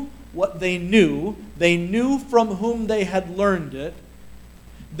knew what they knew. They knew from whom they had learned it.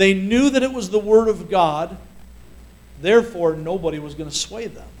 They knew that it was the Word of God. Therefore, nobody was going to sway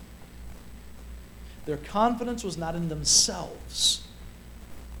them. Their confidence was not in themselves.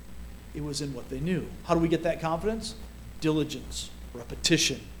 It was in what they knew. How do we get that confidence? Diligence,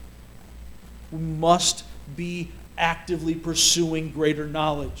 repetition. We must be actively pursuing greater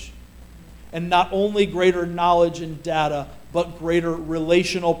knowledge. And not only greater knowledge and data, but greater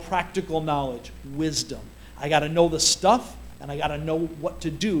relational, practical knowledge, wisdom. I got to know the stuff, and I got to know what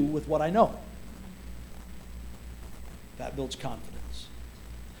to do with what I know. That builds confidence.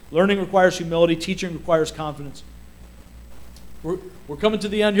 Learning requires humility. Teaching requires confidence. We're coming to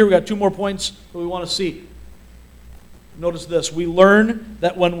the end here. We've got 2 more points that we want to see. Notice this. We learn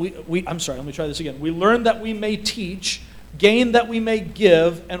that when we learn that we may teach, gain that we may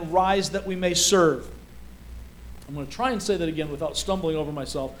give, and rise that we may serve. I'm going to try and say that again without stumbling over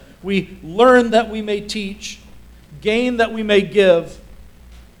myself. We learn that we may teach, gain that we may give,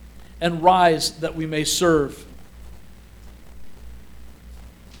 and rise that we may serve.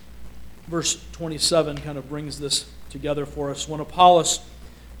 Verse 27 kind of brings this together for us. When Apollos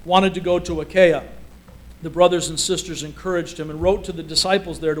wanted to go to Achaia, the brothers and sisters encouraged him and wrote to the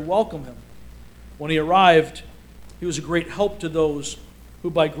disciples there to welcome him. When he arrived, he was a great help to those who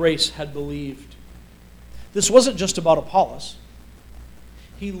by grace had believed. This wasn't just about Apollos.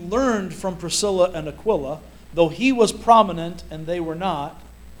 He learned from Priscilla and Aquila, though he was prominent and they were not.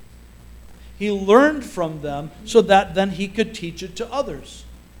 He learned from them so that then he could teach it to others.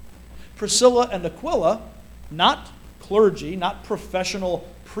 Priscilla and Aquila, not clergy, not professional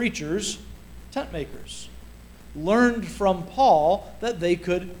preachers, tent makers, learned from Paul that they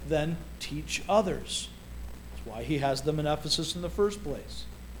could then teach others. That's why he has them in Ephesus in the first place.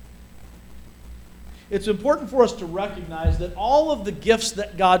 It's important for us to recognize that all of the gifts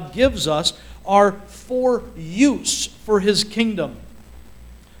that God gives us are for use for His kingdom.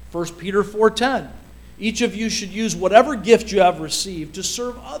 1 Peter 4:10, each of you should use whatever gift you have received to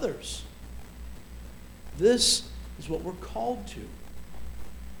serve others. This is what we're called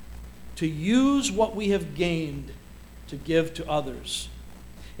to use what we have gained to give to others.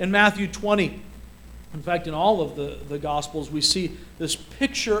 In Matthew 20, in fact, in all of the Gospels, we see this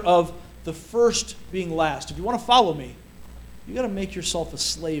picture of the first being last. If you want to follow me, you've got to make yourself a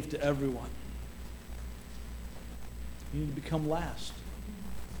slave to everyone. You need to become last.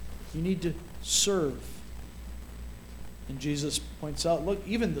 You need to serve. And Jesus points out, look,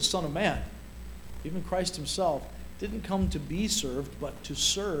 even the Son of Man, even Christ Himself, didn't come to be served, but to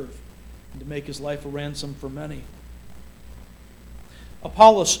serve and to make His life a ransom for many.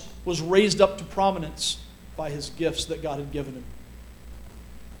 Apollos was raised up to prominence by his gifts that God had given him.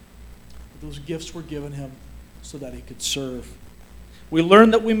 Those gifts were given him so that he could serve. We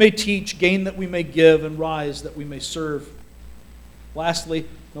learn that we may teach, gain that we may give, and rise that we may serve. Lastly,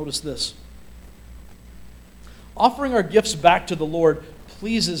 notice this. Offering our gifts back to the Lord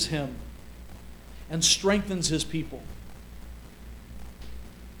pleases Him and strengthens His people.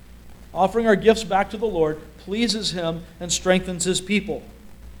 Offering our gifts back to the Lord pleases Him and strengthens His people.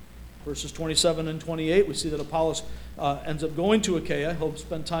 Verses 27 and 28, we see that Apollos ends up going to Achaia. He'll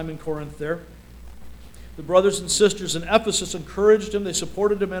spend time in Corinth there. The brothers and sisters in Ephesus encouraged him. They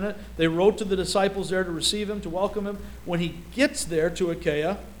supported him in it. They wrote to the disciples there to receive him, to welcome him. When he gets there to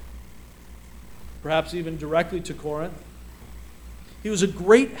Achaia, perhaps even directly to Corinth, he was a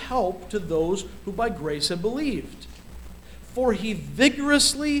great help to those who by grace had believed. For he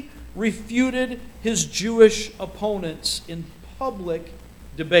vigorously refuted his Jewish opponents in public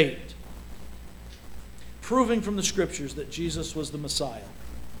debate, proving from the Scriptures that Jesus was the Messiah.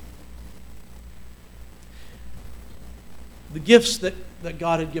 The gifts that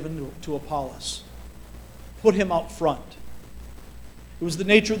God had given to Apollos put him out front. It was the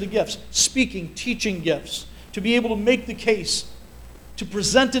nature of the gifts: speaking, teaching gifts, to be able to make the case, to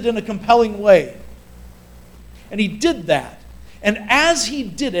present it in a compelling way. And he did that. And as he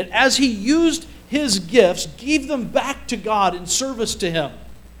did it, as he used his gifts, gave them back to God in service to him,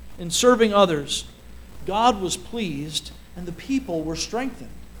 in serving others, God was pleased and the people were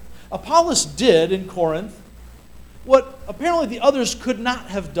strengthened. Apollos did in Corinth what apparently the others could not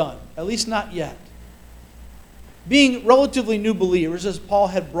have done, at least not yet. Being relatively new believers, as Paul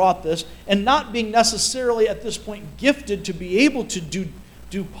had brought this, and not being necessarily at this point gifted to be able to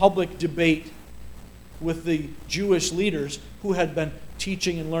do public debate with the Jewish leaders who had been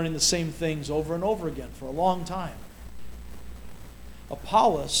teaching and learning the same things over and over again for a long time.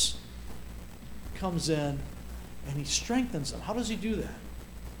 Apollos comes in and he strengthens them. How does he do that?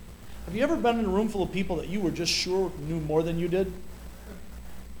 Have you ever been in a room full of people that you were just sure knew more than you did?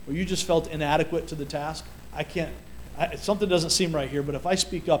 Or you just felt inadequate to the task? Something doesn't seem right here, but if I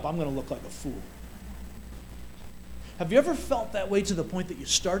speak up, I'm going to look like a fool. Have you ever felt that way to the point that you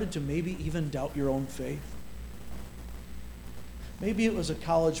started to maybe even doubt your own faith? Maybe it was a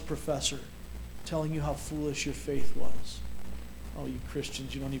college professor telling you how foolish your faith was. Oh, you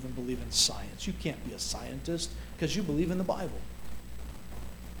Christians, you don't even believe in science. You can't be a scientist because you believe in the Bible.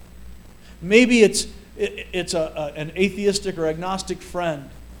 Maybe it's an atheistic or agnostic friend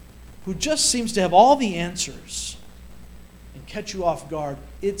who just seems to have all the answers and catch you off guard.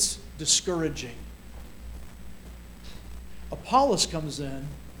 It's discouraging. Apollos comes in,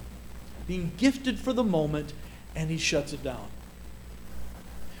 being gifted for the moment, and he shuts it down.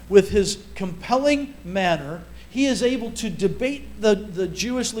 With his compelling manner, he is able to debate the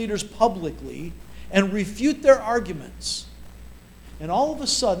Jewish leaders publicly and refute their arguments. And all of a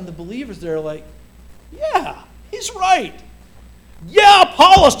sudden, the believers there are like, yeah, he's right. Yeah,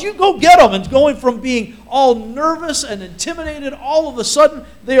 Apollos, you go get him. And going from being all nervous and intimidated, all of a sudden,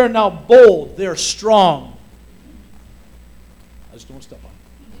 they are now bold. They are strong. I just don't want to step on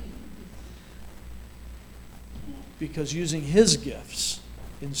it. Because using his gifts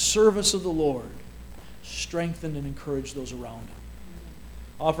in service of the Lord strengthened and encouraged those around him.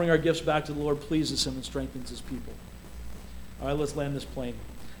 Offering our gifts back to the Lord pleases him and strengthens his people. All right, let's land this plane.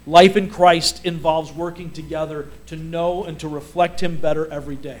 Life in Christ involves working together to know and to reflect him better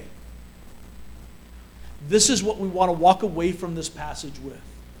every day. This is what we want to walk away from this passage with.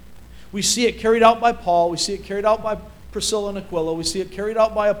 We see it carried out by Paul. We see it carried out by Priscilla and Aquila. We see it carried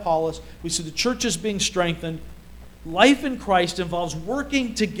out by Apollos. We see the churches being strengthened. Life in Christ involves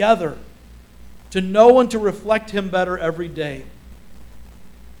working together to know and to reflect him better every day.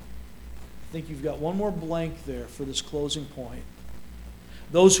 I think you've got one more blank there for this closing point.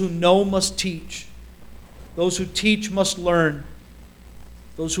 Those who know must teach. Those who teach must learn.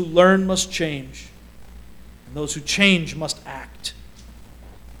 Those who learn must change. And those who change must act.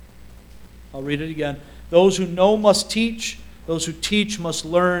 I'll read it again. Those who know must teach. Those who teach must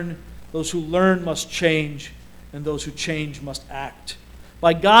learn. Those who learn must change. And those who change must act.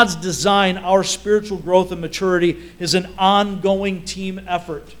 By God's design, our spiritual growth and maturity is an ongoing team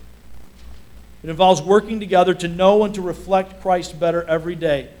effort. It involves working together to know and to reflect Christ better every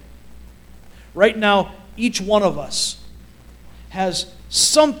day. Right now, each one of us has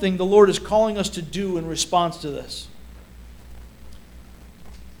something the Lord is calling us to do in response to this.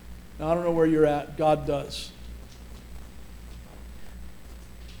 Now, I don't know where you're at. God does.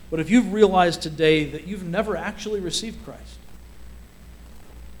 But if you've realized today that you've never actually received Christ,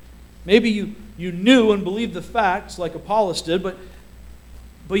 maybe you knew and believed the facts like Apollos did,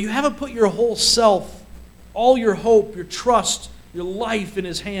 but you haven't put your whole self, all your hope, your trust, your life in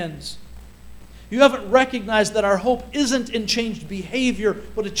his hands. You haven't recognized that our hope isn't in changed behavior,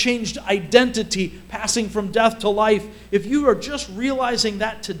 but a changed identity, passing from death to life. If you are just realizing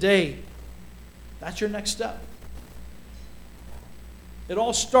that today, that's your next step. It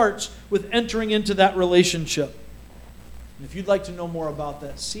all starts with entering into that relationship. And if you'd like to know more about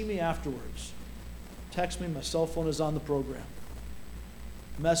that, see me afterwards. Text me. My cell phone is on the program.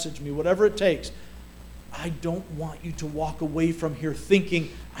 Message me, whatever it takes. I don't want you to walk away from here thinking,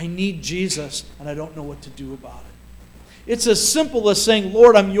 I need Jesus and I don't know what to do about it. It's as simple as saying,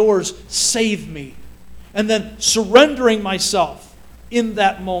 Lord, I'm yours, save me. And then surrendering myself in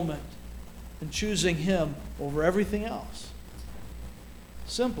that moment and choosing him over everything else.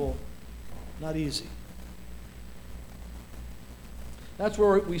 Simple, not easy. That's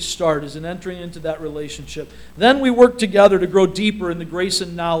where we start, is in entering into that relationship. Then we work together to grow deeper in the grace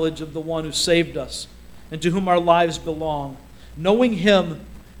and knowledge of the one who saved us and to whom our lives belong. Knowing him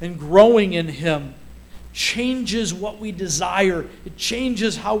and growing in him changes what we desire. It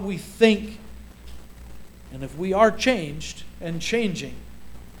changes how we think. And if we are changed and changing,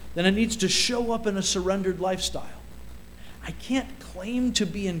 then it needs to show up in a surrendered lifestyle. I can't claim to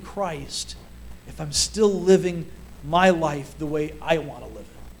be in Christ if I'm still living my life the way I want to live it.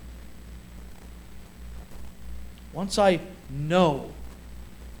 Once I know,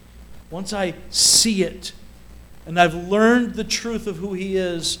 once I see it, and I've learned the truth of who He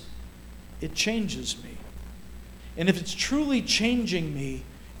is, it changes me. And if it's truly changing me,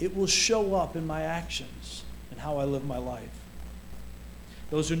 it will show up in my actions and how I live my life.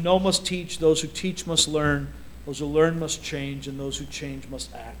 Those who know must teach, those who teach must learn, those who learn must change, and those who change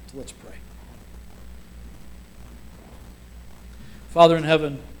must act. Let's pray. Father in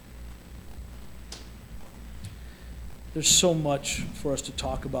heaven, there's so much for us to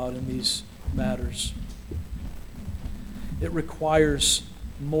talk about in these matters. It requires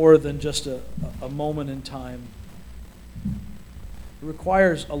more than just a moment in time. It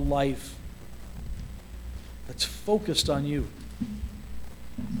requires a life that's focused on You.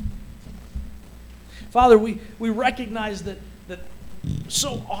 Father, we recognize that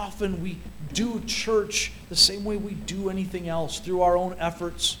so often we do church the same way we do anything else, through our own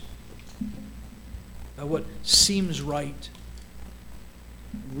efforts, by what seems right.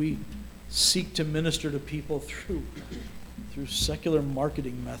 We seek to minister to people through secular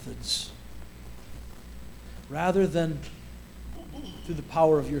marketing methods, rather than through the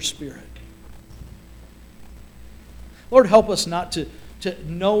power of Your Spirit. Lord, help us not to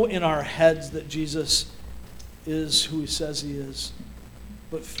know in our heads that Jesus is who He says He is,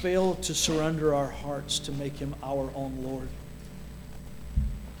 but fail to surrender our hearts to make Him our own Lord.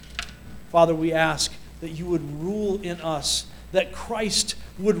 Father, we ask that You would rule in us, that Christ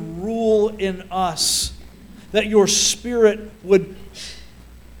would rule in us, that Your Spirit would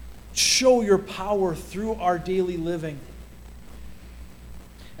show Your power through our daily living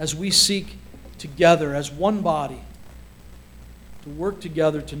as we seek together as one body to work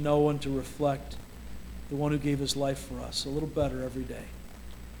together to know and to reflect the one who gave His life for us a little better every day.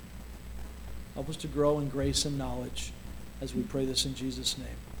 Help us to grow in grace and knowledge as we pray this in Jesus' name.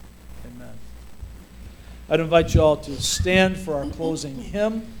 Amen. I'd invite you all to stand for our closing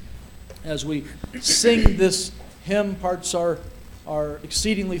hymn. As we sing this hymn, parts are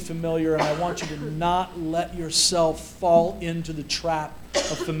exceedingly familiar, and I want you to not let yourself fall into the trap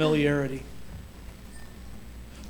of familiarity.